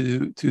respond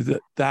to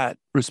that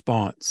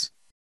response?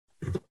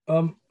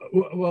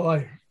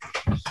 Well,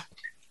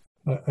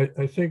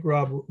 I think,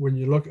 Rob, when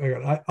you look,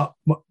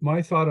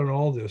 my thought on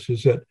all this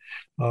is that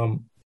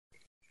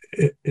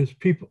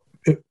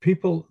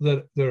people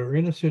that are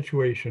in a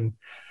situation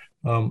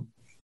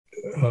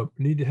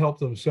need to help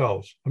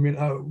themselves. I mean,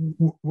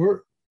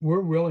 we're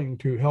willing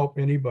to help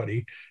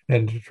anybody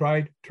and to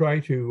try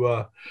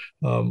to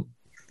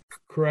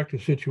correct a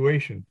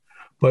situation,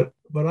 but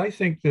I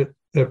think that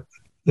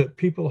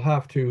people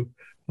have to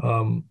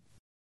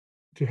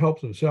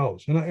help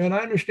themselves, and I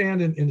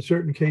understand in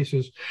certain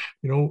cases,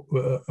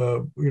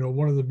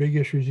 one of the big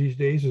issues these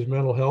days is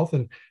mental health,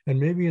 and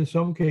maybe in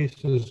some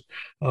cases,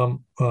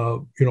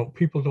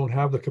 people don't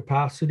have the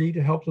capacity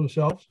to help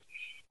themselves.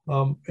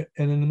 And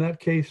in that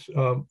case,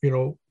 I'm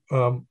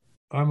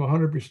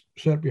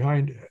 100%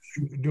 behind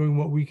doing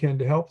what we can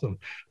to help them.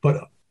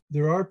 But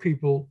there are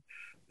people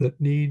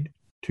that need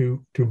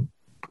to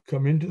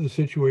come into the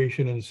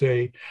situation and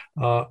say,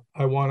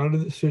 I want out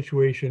of this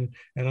situation,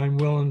 and I'm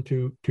willing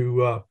to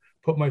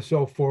put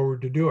myself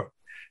forward to do it.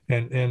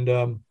 And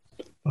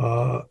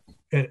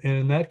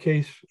in that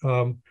case,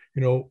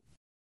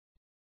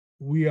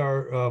 we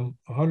are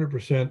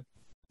 100%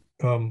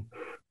 going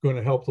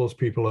to help those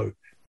people out.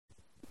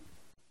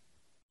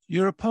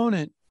 Your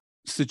opponent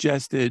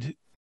suggested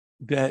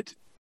that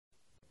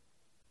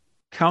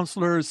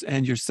counselors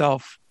and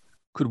yourself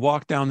could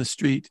walk down the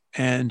street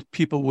and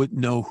people would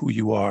know who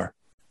you are,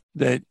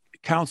 that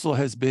counsel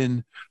has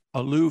been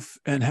aloof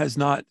and has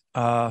not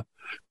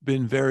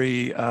been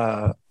very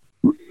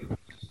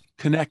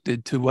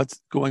connected to what's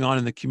going on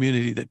in the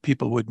community, that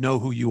people would know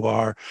who you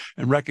are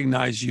and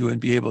recognize you and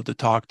be able to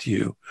talk to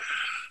you.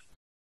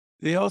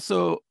 They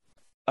also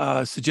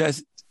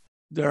suggest,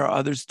 there are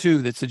others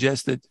too, that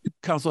suggest that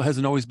counsel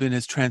hasn't always been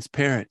as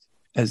transparent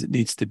as it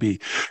needs to be.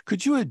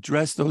 Could you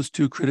address those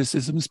two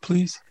criticisms,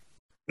 please?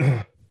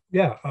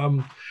 Yeah.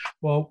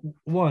 Well,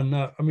 one,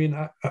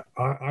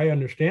 I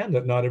understand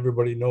that not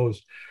everybody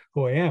knows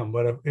who I am,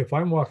 but if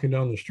I'm walking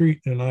down the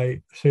street and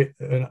I say,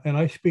 and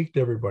I speak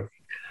to everybody,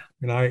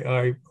 and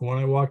I when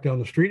I walk down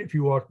the street, if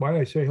you walk by,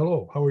 I say,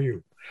 hello, how are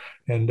you?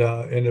 And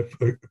if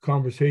a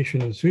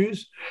conversation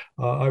ensues,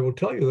 I will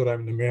tell you that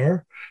I'm the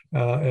mayor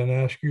and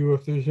ask you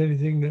if there's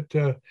anything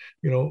that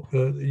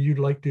you'd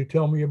like to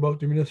tell me about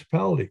the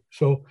municipality.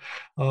 So,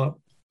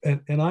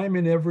 and I'm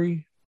in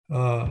every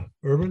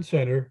urban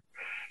center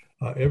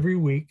every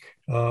week,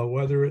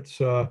 whether it's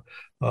to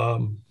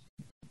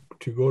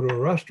go to a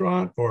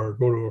restaurant or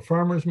go to a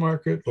farmer's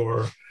market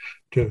or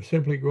to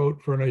simply go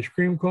out for an ice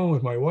cream cone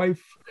with my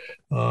wife.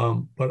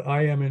 But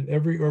I am in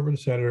every urban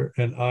center,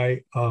 and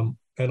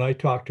I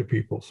talk to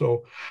people.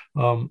 So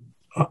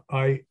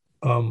I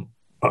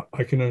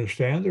can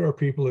understand there are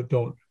people that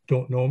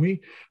don't know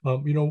me.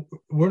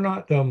 We're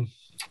not.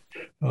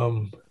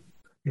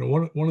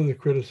 One of the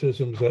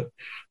criticisms that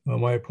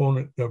my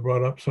opponent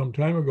brought up some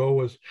time ago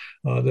was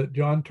that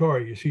John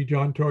Tory, you see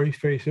John Tory's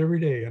face every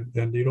day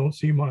and you don't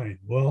see mine.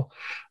 Well,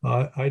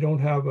 I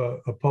don't have a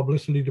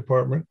publicity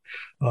department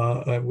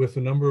with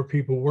a number of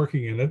people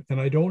working in it,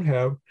 and I don't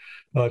have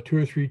 2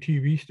 or 3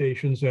 TV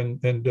stations and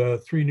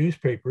 3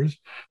 newspapers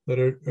that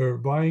are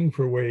vying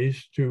for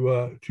ways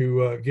to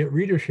get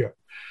readership.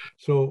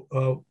 So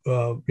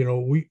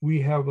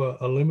we have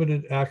a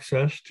limited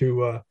access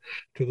to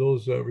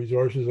those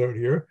resources out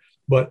here,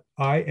 but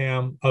I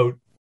am out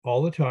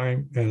all the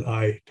time, and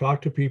I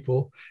talk to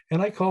people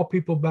and I call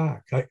people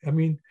back.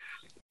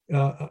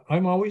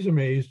 I'm always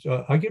amazed.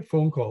 I get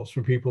phone calls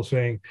from people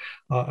saying,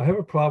 I have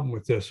a problem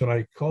with this, and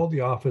I call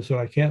the office and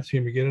I can't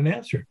seem to get an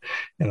answer.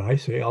 And I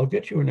say, I'll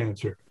get you an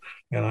answer.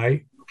 And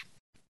I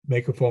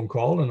make a phone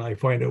call and I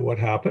find out what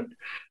happened.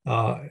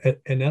 And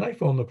then I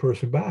phone the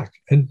person back.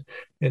 And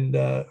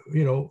a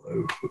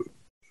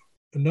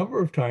number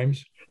of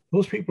times,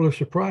 those people are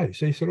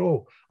surprised. They said,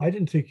 oh, I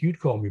didn't think you'd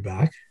call me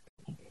back.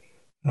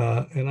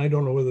 And I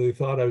don't know whether they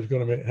thought I was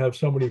going to have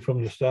somebody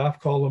from the staff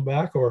call them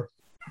back or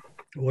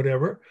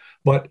whatever,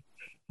 but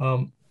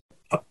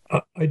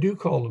I do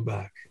call them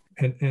back,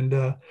 and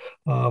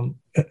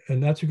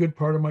that's a good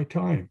part of my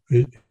time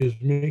is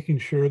making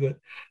sure that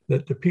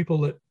the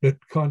people that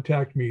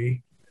contact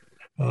me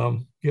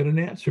get an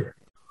answer.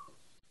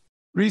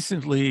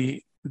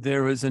 Recently,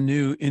 there was a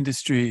new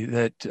industry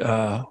that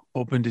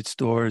opened its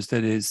doors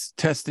that is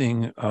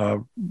testing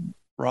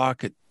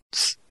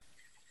rockets,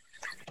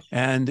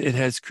 and it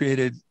has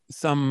created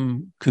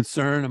some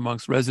concern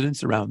amongst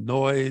residents around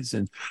noise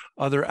and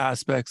other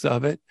aspects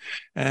of it.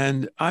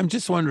 And I'm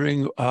just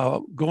wondering,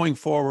 going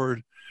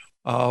forward,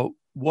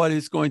 what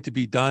is going to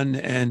be done,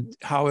 and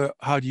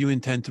how do you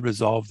intend to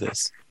resolve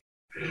this?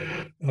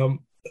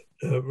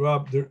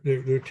 Rob,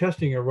 they're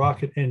testing a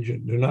rocket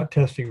engine. They're not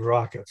testing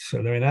rockets.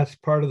 And I mean, that's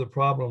part of the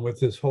problem with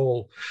this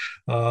whole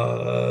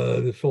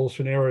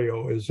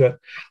scenario is that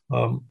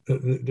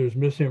there's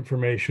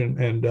misinformation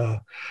and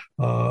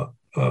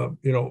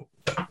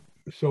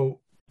so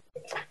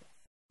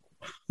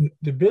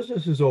the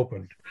business is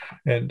open,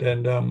 and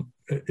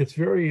it's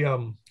very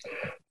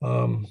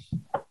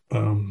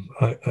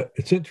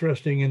it's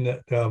interesting in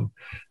that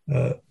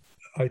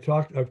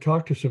I've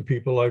talked to some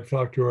people. I've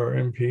talked to our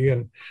MP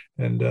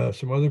and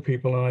some other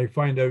people, and I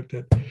find out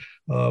that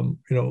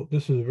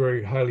this is a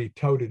very highly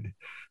touted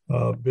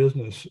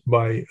business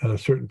by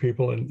certain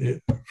people. And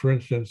for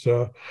instance,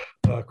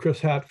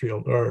 Chris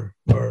Hadfield, our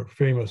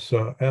famous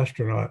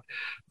astronaut,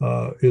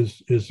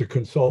 is a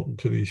consultant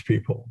to these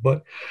people.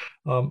 But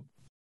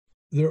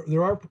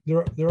there are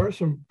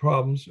some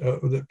problems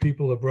that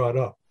people have brought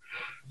up,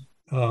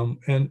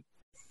 and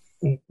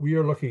we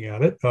are looking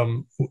at it.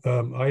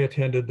 I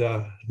attended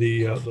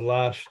the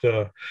last.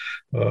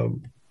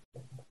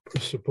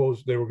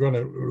 Suppose they were going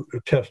to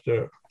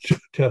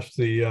test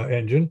the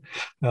engine,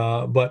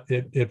 but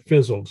it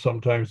fizzled.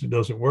 Sometimes it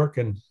doesn't work,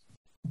 and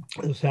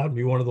this happened to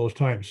be one of those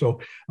times.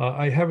 So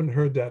I haven't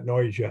heard that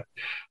noise yet,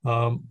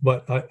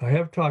 but I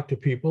have talked to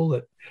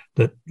people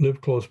that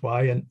live close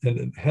by, and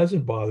it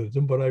hasn't bothered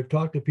them. But I've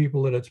talked to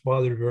people that it's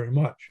bothered very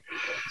much,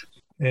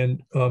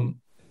 and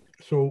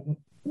so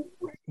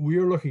we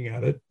are looking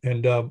at it,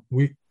 and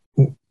we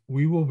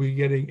will be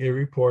getting a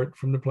report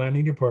from the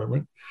planning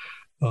department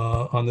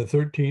on the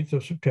 13th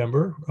of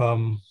September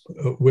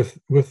with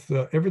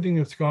everything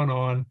that's gone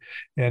on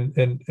and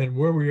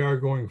where we are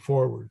going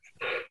forward.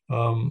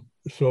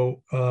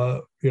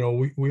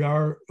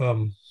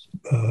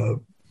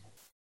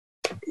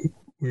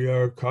 We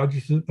are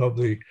cognizant of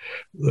the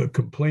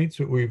complaints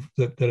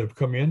that have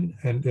come in,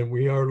 and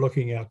we are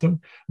looking at them.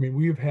 I mean,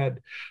 we've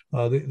had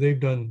they've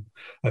done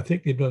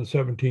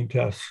 17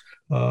 tests.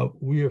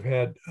 We have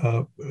had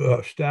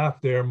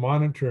staff there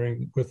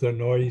monitoring with a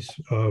noise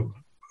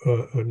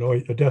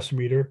a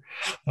decimeter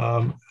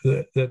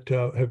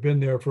that have been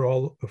there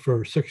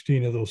for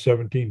 16 of those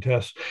 17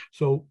 tests.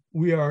 So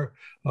we are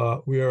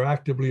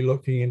actively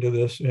looking into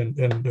this, and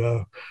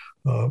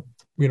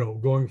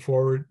going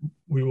forward,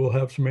 we will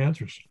have some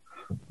answers.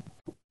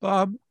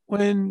 Bob,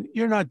 when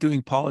you're not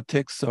doing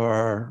politics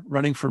or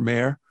running for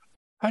mayor,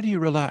 how do you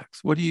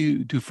relax? What do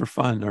you do for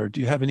fun? Or do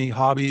you have any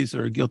hobbies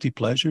or guilty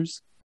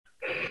pleasures?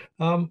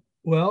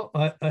 Well,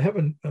 I have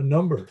a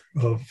number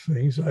of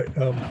things.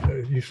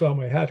 You saw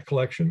my hat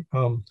collection.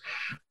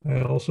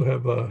 I also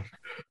have a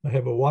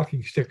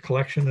walking stick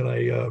collection that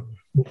I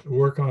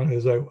work on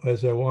as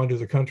I wander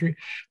the country.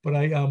 But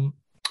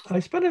I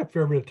spend a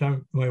fair bit of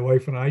time, my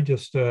wife and I,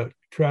 just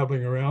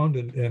traveling around,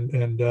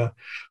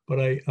 but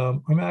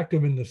I'm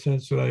active in the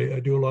sense that I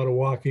do a lot of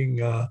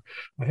walking. I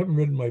haven't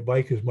ridden my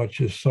bike as much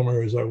this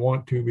summer as I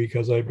want to,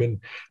 because we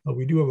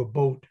do have a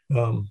boat,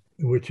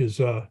 which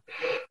is a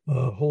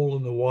hole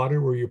in the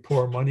water where you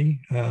pour money,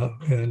 so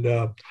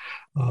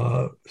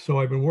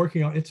I've been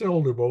working on. It's an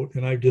older boat,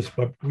 and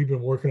we've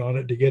been working on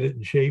it to get it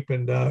in shape,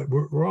 and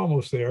we're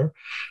almost there.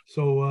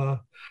 So,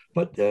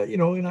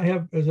 and I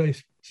have, as I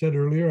said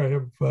earlier, I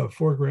have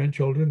 4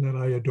 grandchildren that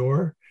I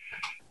adore.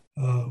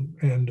 So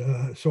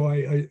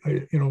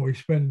we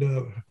spend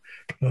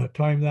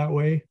time that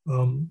way.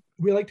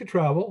 We like to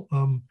travel.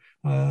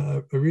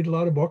 I read a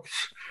lot of books.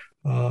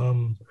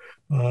 So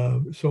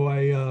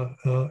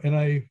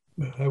I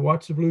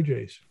watch the Blue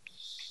Jays.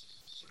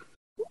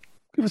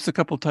 Give us a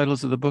couple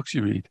titles of the books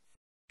you read.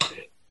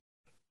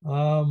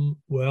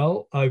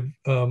 Well, I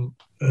don't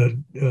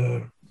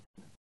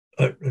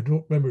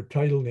remember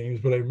title names,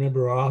 but I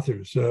remember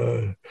authors.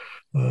 Del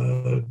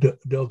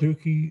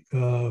Duque,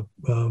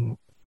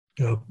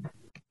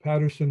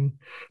 Patterson.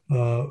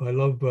 I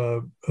love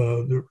the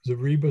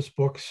Rebus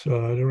books. I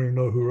don't even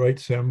know who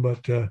writes them,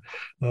 but I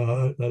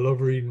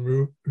love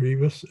reading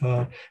Rebus.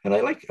 And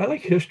I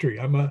like history.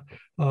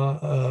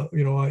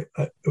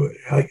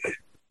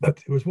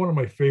 It was one of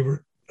my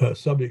favorite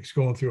subjects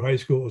going through high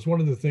school. It was one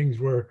of the things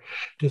where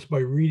just by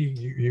reading,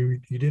 you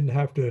didn't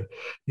have to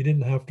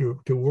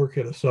work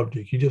at a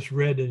subject. You just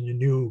read, and you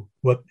knew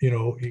what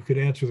you could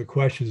answer the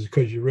questions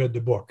because you read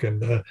the book.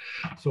 And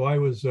so I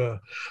was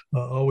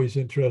always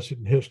interested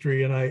in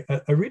history, and I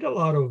read a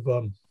lot of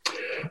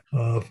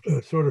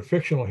sort of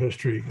fictional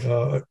history.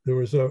 There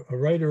was a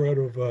writer out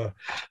of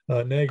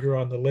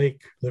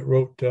Niagara-on-the-Lake that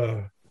wrote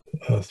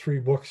 3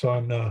 books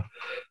on the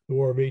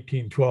War of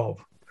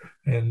 1812.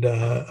 And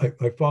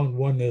I found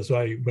one as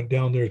I went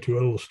down there to a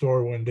little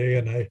store one day,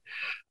 and I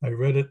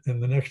read it.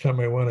 And the next time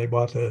I went, I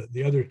bought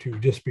the other 2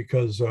 just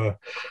because it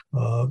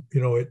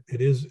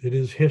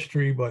is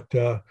history, but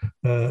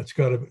it's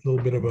got a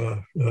little bit of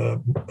a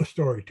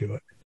story to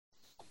it.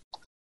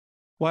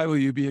 Why will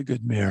you be a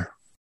good mayor?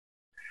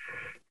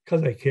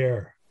 Because I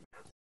care.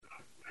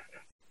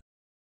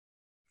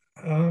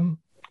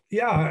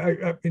 Yeah,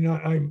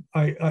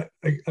 I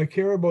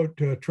care about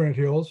Trent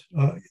Hills.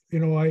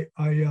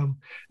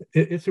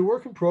 It's a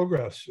work in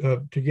progress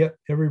to get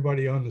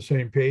everybody on the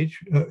same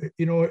page.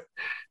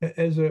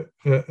 As a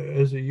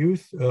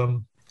youth,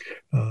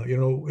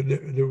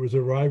 there was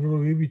a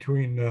rivalry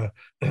between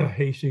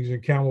Hastings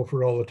and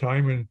Camelford all the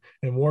time,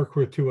 and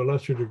Warkworth to a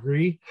lesser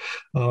degree.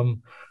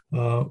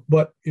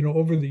 But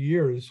over the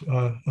years,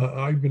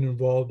 I've been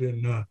involved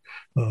in.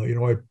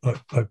 I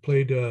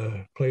played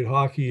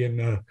hockey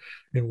in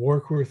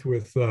Warkworth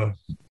with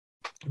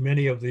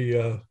many of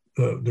the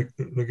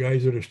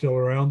guys that are still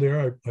around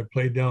there. I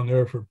played down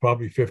there for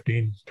probably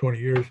 15, 20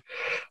 years.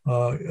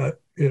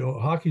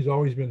 Hockey's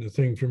always been the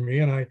thing for me,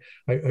 and I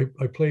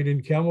played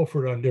in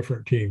Camelford on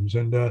different teams,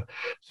 and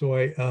so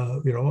I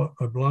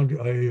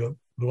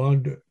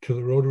belonged to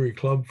the Rotary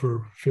Club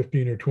for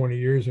 15 or 20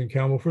 years in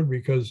Camelford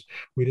because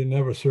we didn't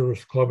have a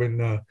service club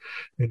in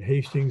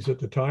Hastings at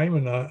the time,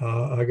 and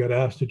I got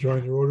asked to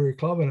join the Rotary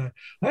Club, and I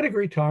had a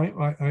great time.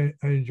 I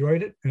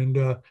enjoyed it,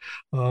 and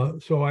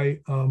so I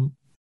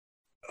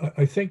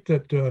think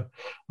that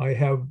I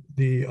have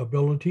the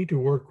ability to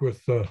work with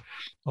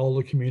all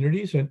the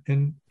communities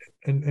and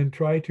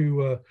try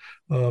to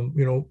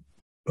do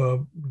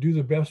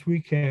the best we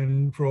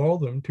can for all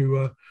of them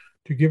to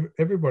give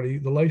everybody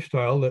the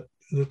lifestyle that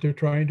they're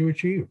trying to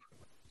achieve.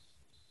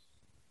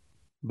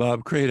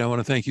 Bob Crate, I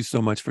want to thank you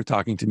so much for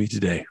talking to me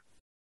today.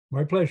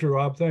 My pleasure,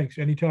 Rob. Thanks.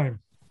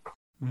 Anytime.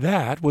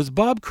 That was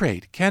Bob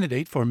Crate,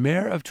 candidate for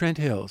Mayor of Trent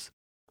Hills.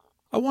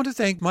 I want to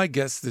thank my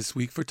guests this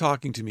week for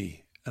talking to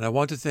me, and I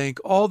want to thank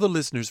all the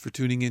listeners for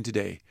tuning in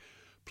today.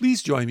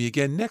 Please join me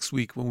again next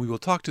week when we will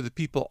talk to the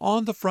people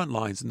on the front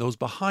lines and those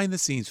behind the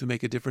scenes who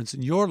make a difference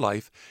in your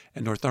life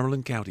and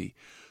Northumberland County.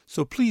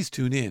 So please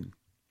tune in.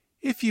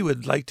 If you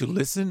would like to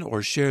listen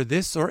or share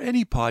this or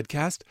any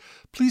podcast,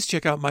 please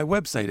check out my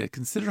website at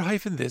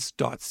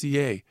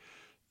consider-this.ca.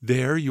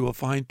 There you will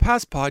find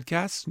past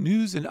podcasts,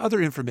 news, and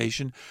other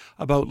information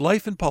about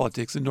life and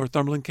politics in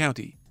Northumberland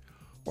County.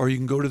 Or you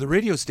can go to the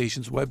radio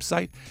station's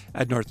website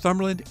at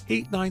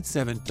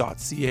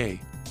northumberland897.ca.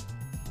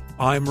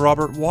 I'm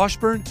Robert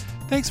Washburn.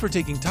 Thanks for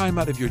taking time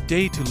out of your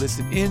day to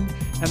listen in,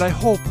 and I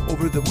hope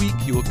over the week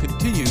you will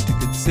continue to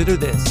consider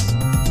this.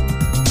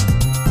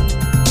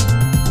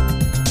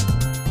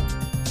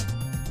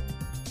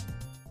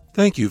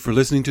 Thank you for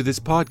listening to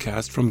this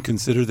podcast from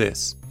Consider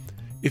This.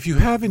 If you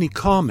have any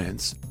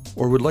comments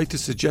or would like to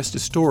suggest a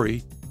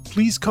story,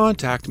 please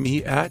contact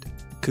me at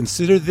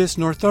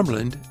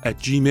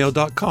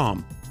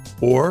considerthisnorthumberland@gmail.com,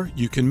 or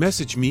you can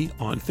message me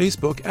on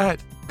Facebook at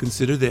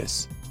Consider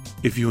This.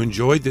 If you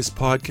enjoyed this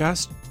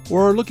podcast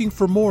or are looking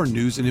for more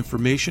news and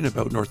information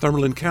about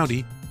Northumberland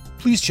County,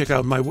 please check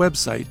out my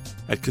website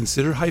at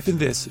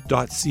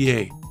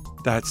consider-this.ca.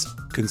 That's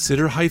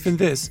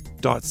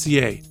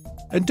consider-this.ca.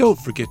 And don't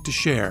forget to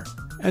share.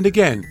 And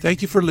again,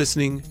 thank you for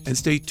listening, and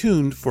stay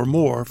tuned for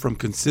more from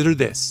Consider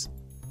This.